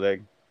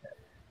egg.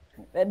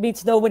 That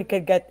means no one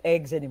can get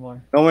eggs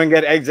anymore. No one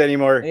get eggs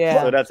anymore.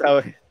 Yeah. So that's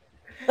how.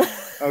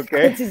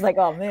 Okay, Quincy's like,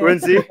 oh man.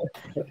 Quincy,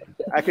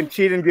 I can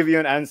cheat and give you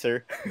an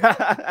answer.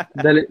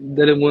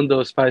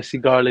 Delimundo spicy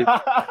garlic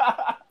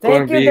Thank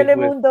corned you, beef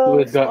Telemundo,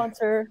 with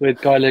sponsor. with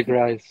garlic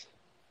rice.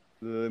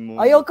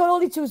 Oh, you can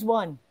only choose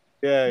one.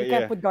 Yeah, You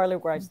can't yeah. put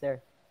garlic rice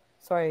there.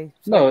 Sorry.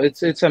 No,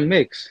 it's a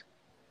mix.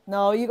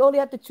 No, you only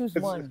have to choose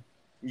It's- one.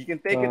 You can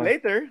take it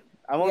later.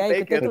 I won't Yeah, you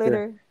take can take it. it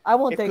later. I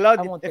won't If take. I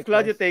Claudia, won't if take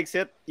Claudia rice. takes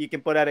it, you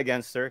can put that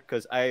against her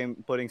because I am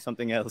putting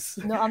something else.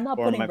 No, I'm not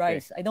for putting my pick.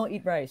 rice. I don't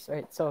eat rice,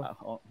 right? So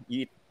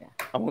You eat. Yeah.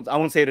 I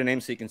won't say the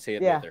name so you can say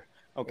it Yeah. later.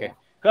 Okay,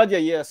 Yeah. Claudia,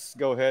 yes,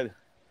 go ahead.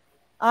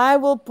 I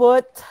will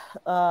put.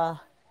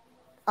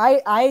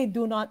 I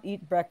do not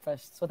eat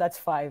breakfast, so that's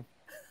 5.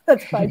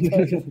 That's 5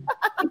 choices.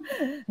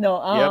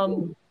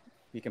 No,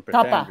 You can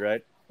pretend, Tapa.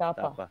 right?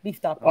 tapa, Tapa. beef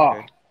tapa.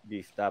 Okay,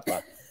 beef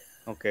tapa.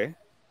 Okay,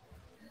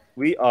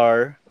 we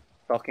are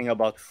talking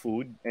about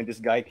food, and this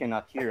guy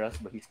cannot hear us,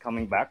 but he's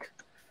coming back.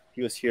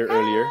 He was here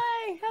earlier.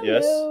 Hi,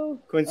 Yes. hello.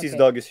 Quincy's Okay.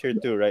 dog is here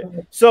too, right?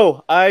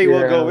 So I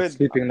will go with.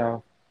 sleeping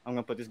now. I'm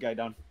gonna put this guy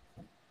down.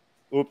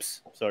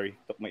 Oops, sorry,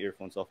 took my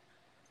earphones off.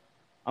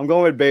 I'm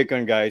going with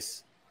bacon,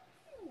 guys.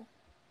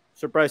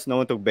 Surprised no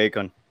one took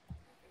bacon.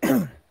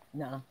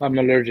 No. I'm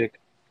allergic.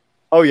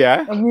 Oh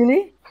yeah? Oh,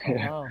 really?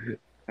 Yeah. Oh.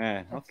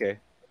 Eh, okay.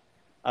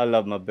 I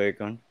love my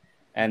bacon.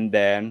 And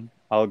then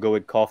I'll go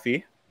with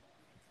coffee.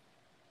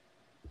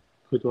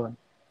 Good one.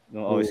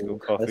 Don't always go Ooh,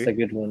 that's a coffee.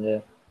 good one. Yeah.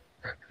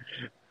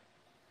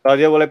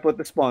 Claudia, will I put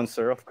the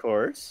sponsor, of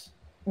course.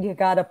 You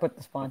gotta put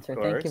the sponsor.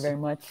 Thank you course. very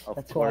much. Of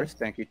That's course.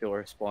 Thank you to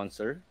our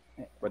sponsor.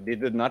 But they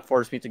did not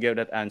force me to give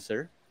that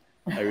answer.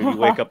 I really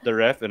wake up the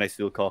ref and I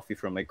steal coffee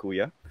from my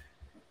kuya.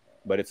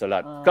 But it's a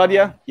lot.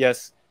 Claudia,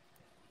 yes. why.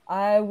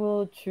 I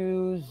will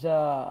choose.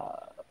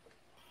 I'll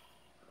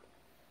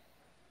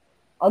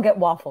get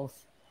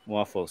waffles.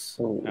 Waffles.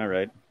 Ooh. All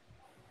right.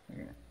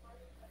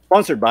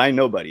 Sponsored by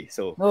nobody.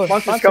 So No,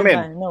 sponsors sponsored come in.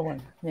 by No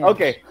one. Yeah.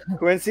 Okay,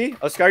 Quincy.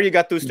 Oscar, you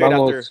got 2 straight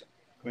after Bangus.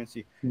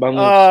 Quincy. Bangus.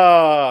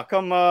 Ah,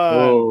 come on.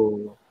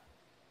 Oh,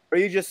 Are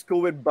you just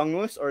cool with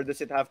bangus, or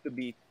does it have to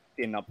be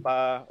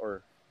tinapa,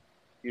 or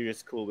you're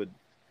just cool with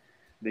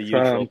the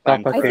usual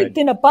pan tapa I think fried?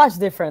 tinapa is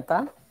different,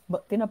 huh?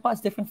 But tinapa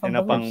is different from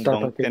Tinapang, bangus.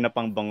 Tapaking.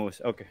 tinapang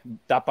bangus. Okay,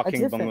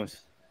 tapaking different.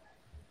 bangus.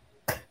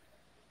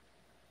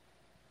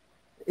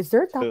 Is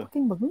there a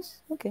tapaking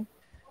bangus? Okay.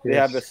 They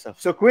have the stuff.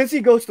 So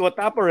Quincy goes to a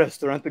tapa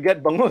restaurant to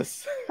get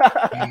bangus.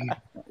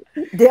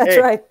 That's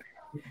Hey. right.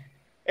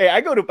 Hey,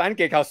 I go to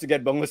Pancake House to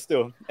get bangus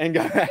too. And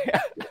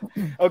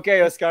okay,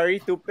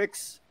 Oscari, 2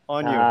 picks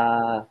on you.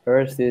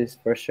 first is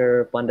for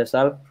sure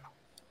pandesal.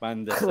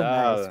 Pandesal.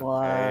 Nice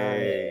one.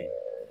 Hey.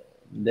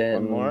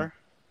 Then One more.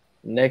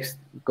 next,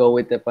 go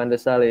with the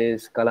pandesal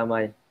is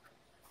calamay.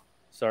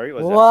 Sorry,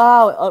 what's that?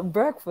 Wow,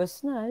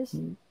 breakfast, nice.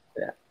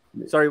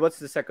 Sorry, what's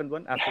the second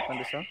one after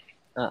pandesal?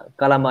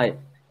 Calamay.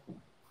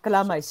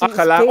 Calamay.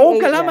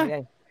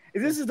 Calamay. Yeah,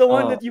 This is the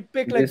one Oh, that you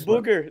pick like this one.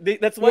 booger.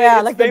 That's why yeah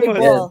it's like the big famous.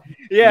 ball.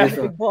 Yeah. This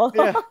one. Big ball.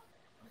 Yeah.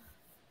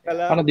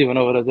 I don't even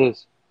know what it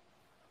is.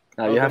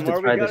 You have to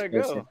try this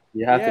person.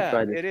 You have to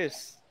try this. It is.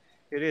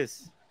 It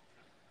is.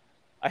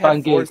 I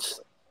have Pancakes.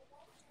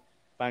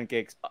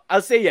 pancakes.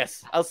 I'll say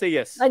yes. I'll say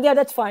yes. Yeah,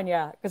 that's fine.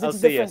 Yeah, because I'll it's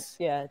say different.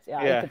 yes.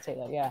 Yeah, Yeah. you could say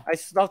that. Yeah. I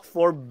stuffed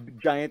 4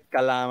 giant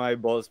calamay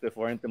balls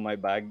before into my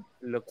bag.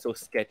 It looked so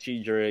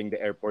sketchy during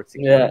the airport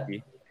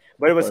security.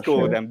 But it was For cool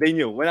with sure. them. They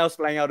knew when I was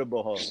flying out of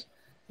Bohol.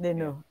 They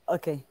know.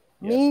 Okay.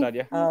 Yes, Me,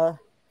 Claudia?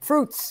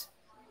 fruits.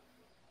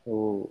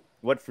 Ooh.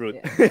 What fruit?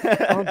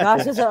 Oh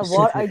gosh, there's a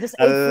what? I just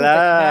ate fruit like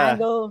Allah.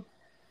 mango.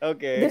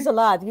 Okay. There's a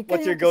lot. You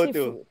What's can't your have to say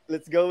go-to? fruit.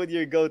 Let's go with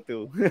your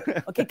go-to.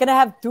 Okay, can I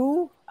have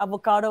 2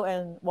 avocado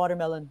and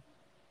watermelon?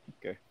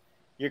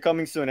 You're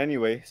coming soon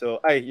anyway. So,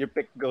 your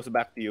pick goes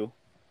back to you.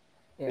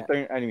 Yeah.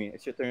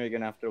 It's your turn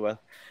again after a while.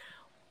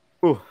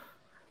 Ooh,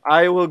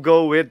 I will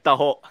go with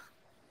taho.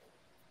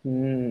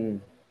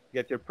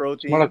 Get your It's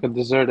protein. more like a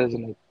dessert,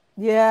 isn't it?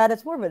 Yeah,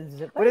 that's more of a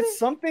dessert. But it's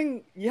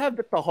something, you have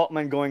the taho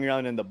man going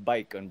around in the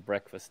bike on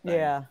breakfast time.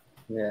 yeah.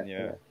 Yeah.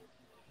 Yeah.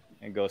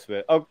 It goes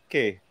with,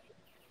 okay.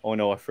 Oh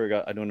no, I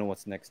forgot. I don't know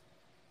what's next.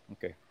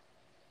 Okay.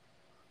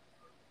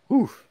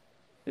 Whew.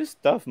 This is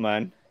tough,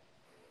 man.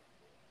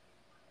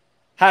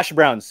 Hash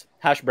browns.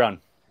 Hash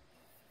brown.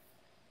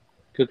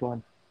 Good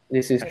one.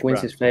 This is Hash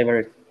Quincy's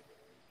favorite.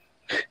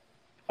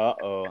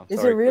 I'm Is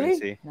sorry, it really?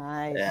 Quincy.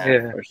 Nice. Yeah,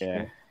 Yeah. for sure.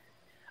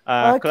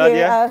 Yeah. Okay.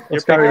 Claudia, your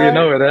Oscar, pick? you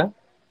know it, huh?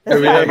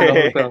 Every night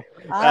in the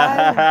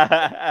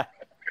hotel.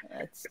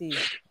 Let's see.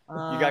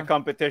 You got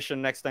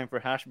competition next time for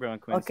hash brown,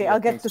 Quincy. Okay, I'll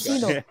get Thanks,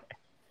 guys. tocino.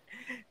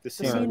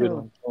 Tocino. Yeah, good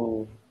one.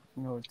 Oh,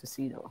 No,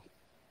 tocino.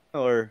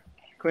 Or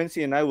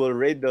Quincy and I will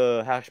raid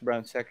the hash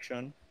brown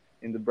section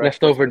in the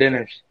breakfast Leftover buffet.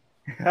 dinners.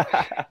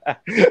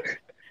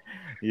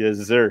 Yes,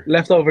 sir.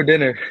 Leftover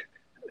dinner.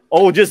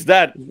 Oh, just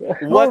that.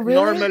 What really?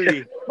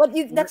 normally? But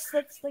that's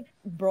like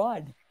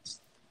broad.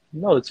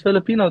 No, it's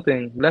Filipino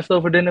thing.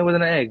 Leftover dinner with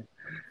an egg.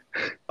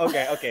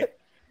 Okay.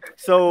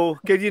 So,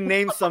 could you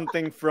name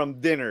something from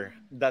dinner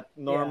that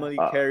normally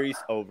carries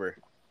over?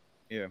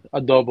 Yeah.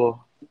 Adobo.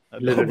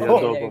 Literally Adobo.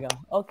 Okay, adobo. there you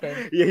go.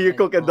 Okay. Yeah, you Fine,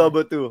 cook fine.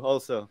 adobo too,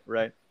 also,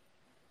 right?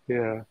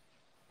 Yeah.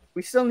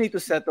 We still need to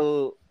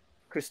settle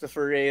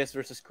Christopher Reyes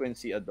versus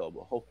Quincy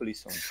adobo. Hopefully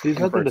soon. He's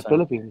in not in the person.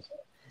 Philippines.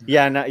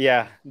 Yeah,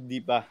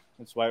 Deepa.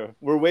 That's why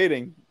we're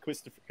waiting.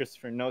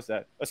 Christopher knows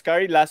that.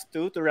 Oscari, last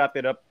two to wrap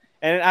it up.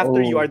 And then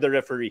after you Oh. are the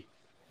referee.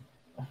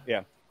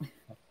 Yeah.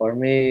 for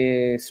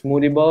me,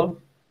 smoothie bowl,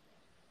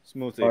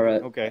 Smoothie.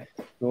 Alright. Okay.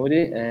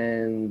 smoothie,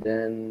 and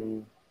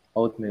then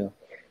oatmeal.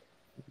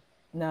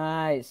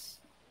 Nice.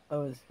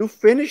 Oh, Do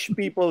Finnish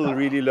people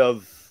really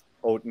love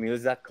oatmeal?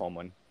 Is that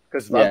common?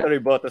 Because Yeah. Valtteri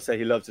Bottas said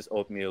he loves his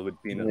oatmeal with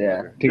peanut Yeah.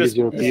 butter. I think it's Just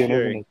European,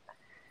 sharing. isn't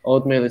it?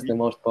 Oatmeal is the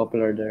most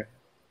popular there.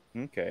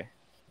 Okay.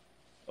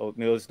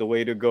 Oatmeal is the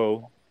way to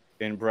go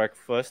in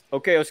breakfast.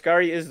 Okay,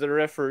 Oscari is the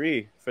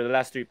referee for the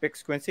last three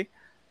picks, Quincy.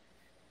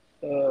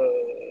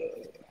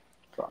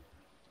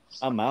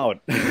 I'm out.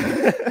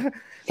 I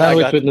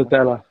Sandwich got- with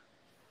Nutella.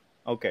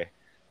 Okay.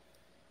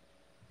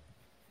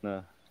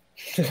 No.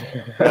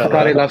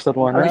 Oscar loves that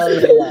one, huh?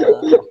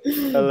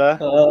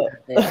 Hello?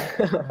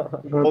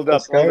 Hold up,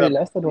 Oscar hold up.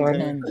 loves that one.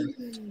 Candy.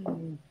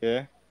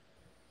 Yeah.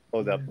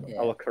 Hold up.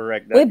 Yeah. I will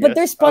correct that. Wait, but yes.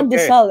 there's Okay.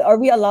 pandesal. Are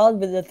we allowed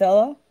with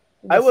Nutella?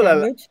 With I the will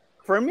allow- sandwich?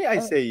 For me, I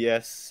say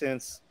yes,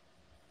 since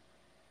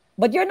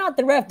But you're not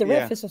the ref. The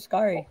ref Yeah. is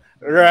Oscari.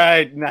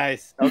 right,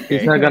 nice. Okay.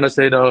 He's not gonna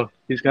say no.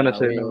 He's gonna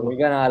say no. We're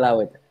gonna allow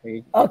it.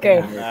 We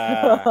Okay. can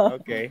have it.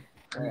 Okay.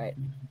 All right.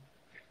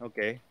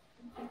 Okay.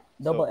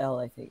 Double So, L,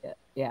 I think.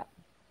 Yeah.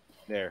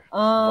 there.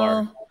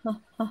 Uh,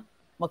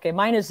 okay,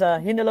 mine is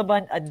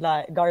hinalaban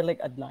adlay,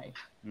 garlic adlay.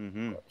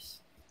 Mhm. Of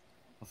course.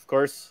 Of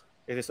course,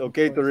 it is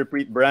okay to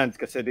repeat brands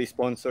kasi they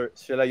sponsor,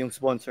 sila yung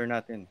sponsor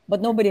natin.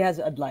 But nobody has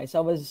adlay,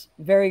 so I was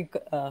very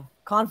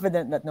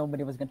confident that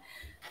nobody was gonna.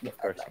 Of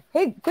course.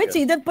 Hey,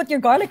 Quincy, you didn't put your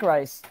garlic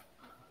rice.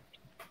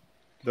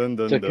 Dun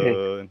dun It's okay.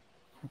 dun.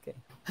 Okay.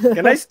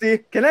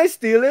 Can I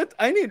steal it?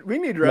 We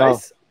need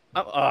rice.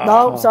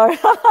 No, sorry.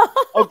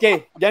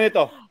 Okay,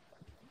 ganito.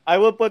 I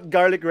will put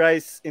garlic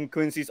rice in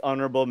Quincy's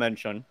honorable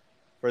mention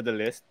for the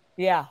list,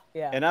 yeah.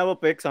 and I will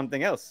pick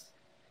something else.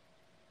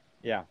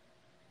 Yeah.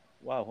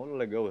 Wow, what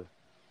will I go with?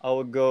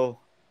 I'll go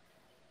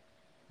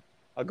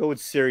with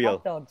cereal.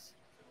 Hot dogs.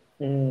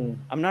 I'm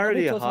not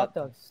Maybe really a toast hot.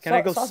 dogs. Can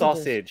I go Sausages.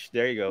 sausage?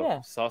 There you go.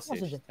 Yeah, Sausage.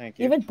 sausages. Thank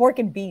you. Even pork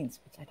and beans,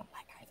 which I don't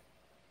like either.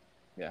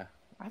 Yeah.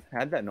 I haven't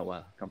had that in a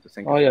while. Come to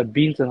think Oh of it. yeah,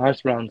 beans and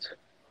hash browns.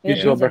 Yeah,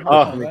 Usual beans and breakfast.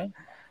 hot dogs, right?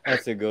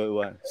 That's a good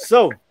one.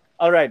 So,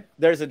 all right,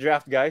 there's a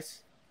draft,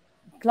 guys.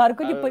 Claro,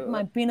 could you put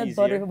my peanut easier.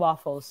 butter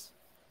waffles?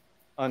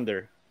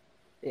 Under.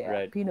 Yeah,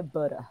 Right. peanut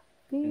butter.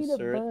 Peanut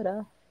Insert.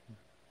 butter.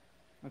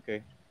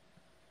 Okay.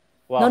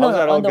 Wow, No, how's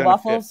that all on the gonna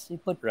waffles, you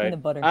put fit? Right.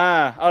 peanut butter.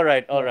 All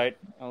right.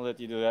 I'll let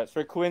you do that.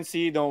 For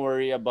Quincy, don't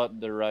worry about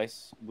the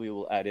rice. We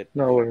will add it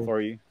No worries.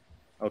 for you.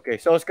 Okay.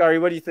 So, Oscari,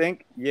 what do you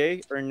think?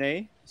 Yay or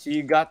nay? So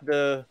you got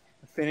the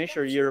Finnish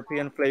or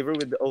European flavor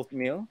with the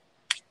oatmeal.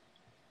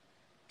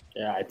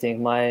 Yeah, I think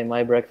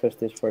my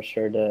breakfast is for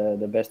sure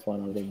the best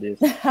one out of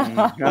this.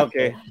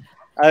 Okay.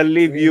 I'll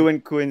leave you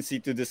and Quincy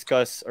to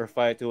discuss or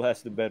fight who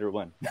has the better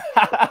one.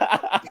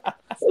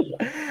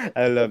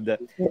 I love that.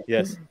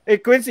 Yes. Hey,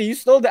 Quincy, you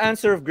stole the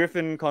answer of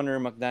Griffin Connor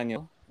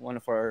McDaniel, one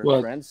of our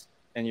What? friends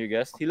and your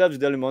guest. He loves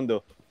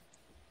Delimundo.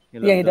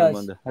 Yeah, he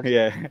does.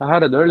 Yeah. I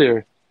had it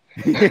earlier.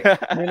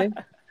 Really?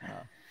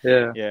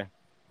 Yeah, Yeah.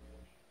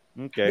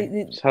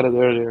 Okay. just had it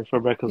earlier for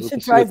breakfast You should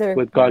with, try with, their-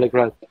 with garlic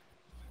bread.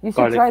 You should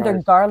Garlic try their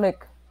fries.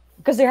 garlic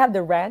because they have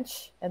the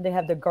ranch and they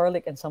have the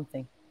garlic and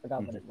something.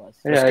 Forgot what it was.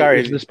 Yeah, Oscar,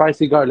 it's the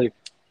spicy garlic.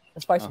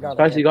 The spicy Uh-huh. garlic.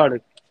 Spicy yeah.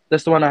 garlic.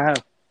 That's the one I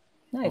have.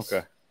 Nice.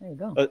 Okay. There you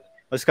go.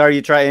 Oscar,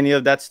 you try any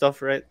of that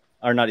stuff, right?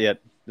 Or not yet?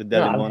 The No,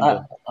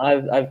 Delimundo.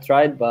 I've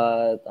tried,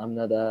 but I'm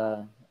not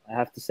a. I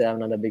have to say I'm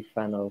not a big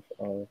fan of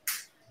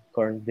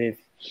corned beef.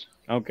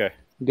 Okay.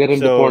 Get him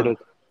So- deported.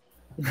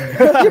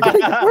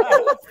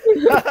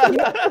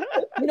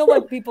 You know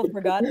what people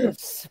forgot is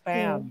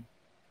spam.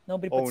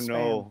 Nobody Oh puts spam.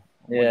 no.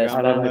 Yes,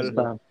 I don't my, like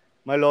spam.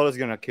 my Lola's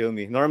gonna kill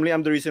me. Normally,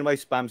 I'm the reason why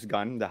spam's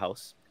gone in the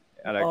house.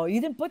 Oh, you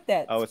didn't put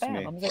that Oh, it's spam.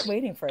 me. I'm just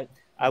waiting for it.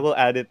 I will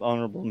add it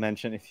honorable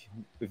mention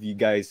if you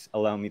guys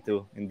allow me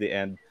to in the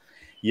end.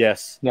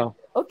 Yes. No.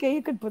 Okay,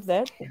 you could put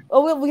that.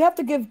 Oh well, we have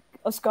to give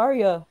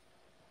Oscaria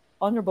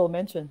honorable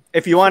mention.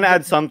 If you want to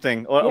add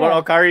something, or Yeah.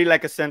 Okari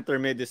like a center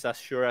mid is as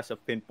sure as a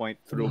pinpoint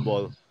through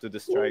ball to the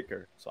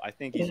striker. So I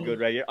think he's good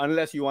right here.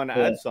 Unless you want to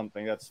add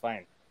something, that's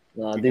fine.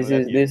 No, We this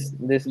can let is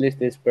you. this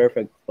list is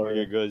perfect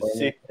Okay, good. for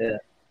me. See, Yeah.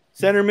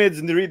 center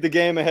mids read the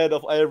game ahead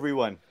of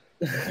everyone,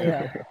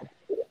 Yeah.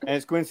 and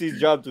it's Quincy's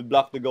job to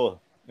block the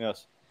goal.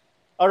 Yes.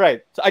 All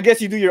right. So I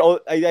guess you do your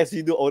oat. I guess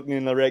you do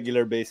oatmeal on a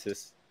regular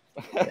basis.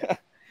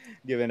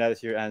 Given that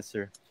is your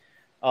answer.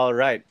 All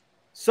right.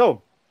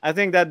 So I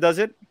think that does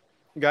it,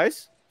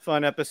 guys.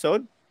 Fun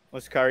episode.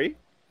 Oscari.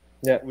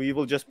 Yeah. We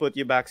will just put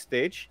you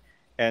backstage,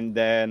 and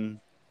then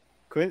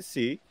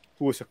Quincy,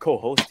 who is a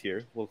co-host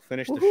here, will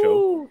finish the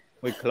show Woohoo!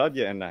 with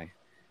Claudia and I.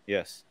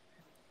 Yes.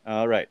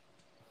 All right.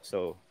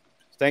 So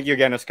thank you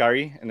again,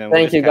 Oscari, and then we'll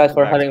Thank just you catch guys you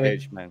for having me.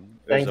 backstage, man. It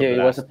was Thank a you.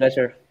 It was a blast.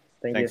 pleasure.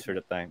 Thank you. Thanks for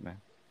the time, man.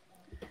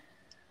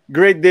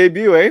 Great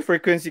debut, eh, for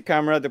Quincy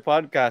Camera, the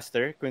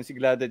podcaster. Quincy,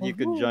 glad that you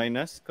could Woohoo! join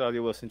us.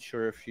 Claudia wasn't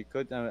sure if she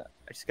could. I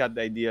just got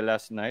the idea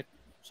last night.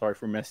 Sorry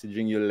for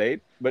messaging you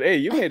late, but hey,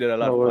 you made it a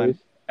lot No of fun.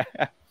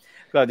 worries.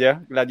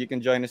 Claudia, glad you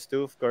can join us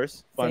too, of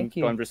course. Fun Thank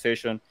you.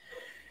 conversation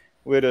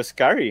with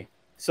Oscari.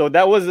 So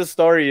that was the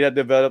story that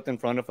developed in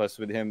front of us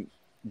with him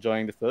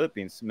joining the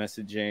Philippines,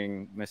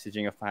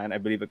 messaging a fan, I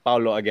believe it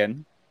Paulo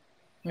again,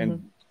 Mm-hmm.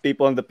 and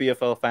people in the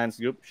PFL fans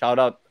group. Shout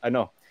out, I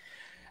know,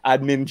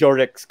 admin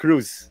Jorex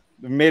Cruz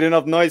made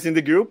enough noise in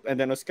the group, and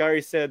then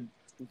Oscari said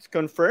it's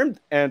confirmed,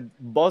 and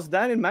Boss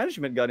Dan in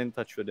management got in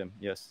touch with him.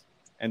 Yes.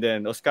 And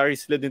then Oscari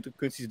slid into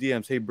Quincy's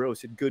DMs. Hey, bro,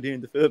 is it good here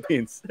in the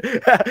Philippines?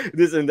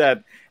 This and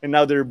that. And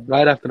now they're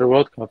Right after the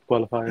World Cup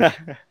qualifiers.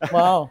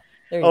 Wow.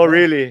 There you oh, go.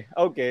 really?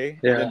 Okay.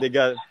 And then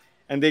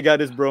Yeah. they got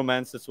this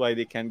bromance. That's why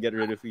they can't get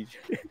rid of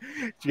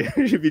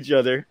each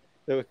other.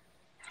 So,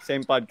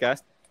 same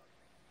podcast,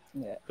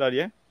 Yeah.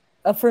 Claudia.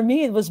 For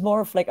me, it was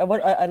more of like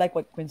I like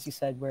what Quincy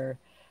said, where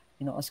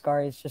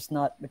Oscar is just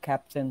not the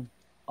captain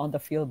on the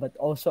field, but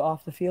also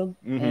off the field.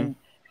 Mm-hmm.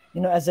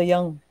 And as a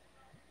young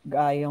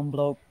guy, young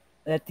bloke,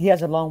 that he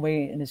has a long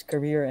way in his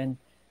career, and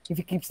if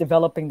he keeps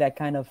developing that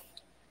kind of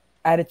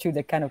attitude,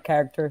 that kind of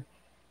character,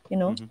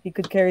 Mm-hmm. he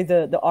could carry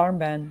the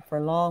armband for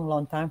a long,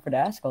 long time for the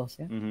Ascals.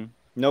 Yeah. Mm-hmm.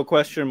 No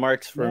question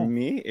marks for Yeah.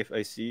 me if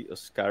I see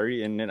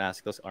Oscari in an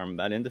Ascal's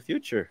armband in the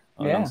future,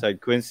 Yeah.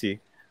 alongside Quincy,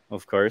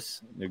 of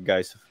course. The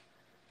guys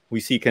we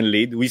see can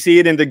lead. We see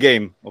it in the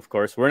game, of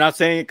course. We're not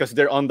saying it because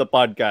they're on the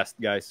podcast,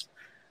 guys.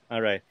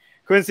 All right.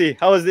 Quincy,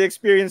 how was the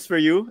experience for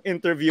you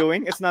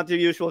interviewing? It's not your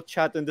usual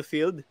chat in the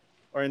field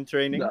or in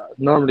training.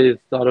 Normally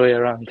it's the other way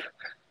around.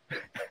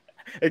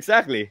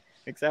 Exactly.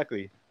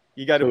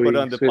 You got to So put we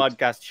on the switched.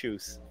 podcast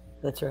shoes.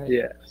 That's right.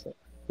 Yeah. So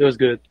it was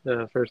good.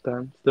 First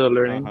time. Still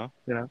learning.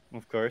 Uh-huh.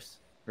 Of course.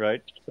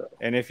 Right. So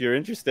And if you're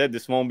interested,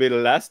 this won't be the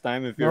last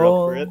time. If you're up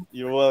for it, No,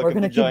 you're we're welcome to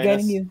gonna keep join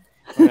getting us you.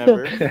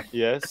 whenever.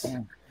 Yes.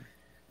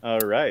 All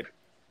right.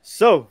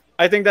 So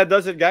I think that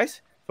does it,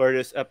 guys, for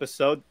this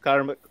episode.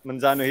 Clara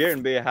Manzano here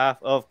on behalf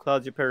of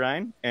Claudia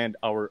Perrine and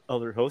our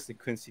other host,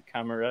 Quincy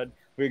Camarad.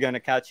 We're going to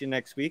catch you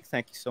next week.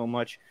 Thank you so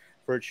much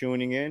for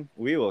tuning in.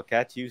 We will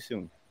catch you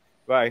soon.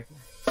 Bye.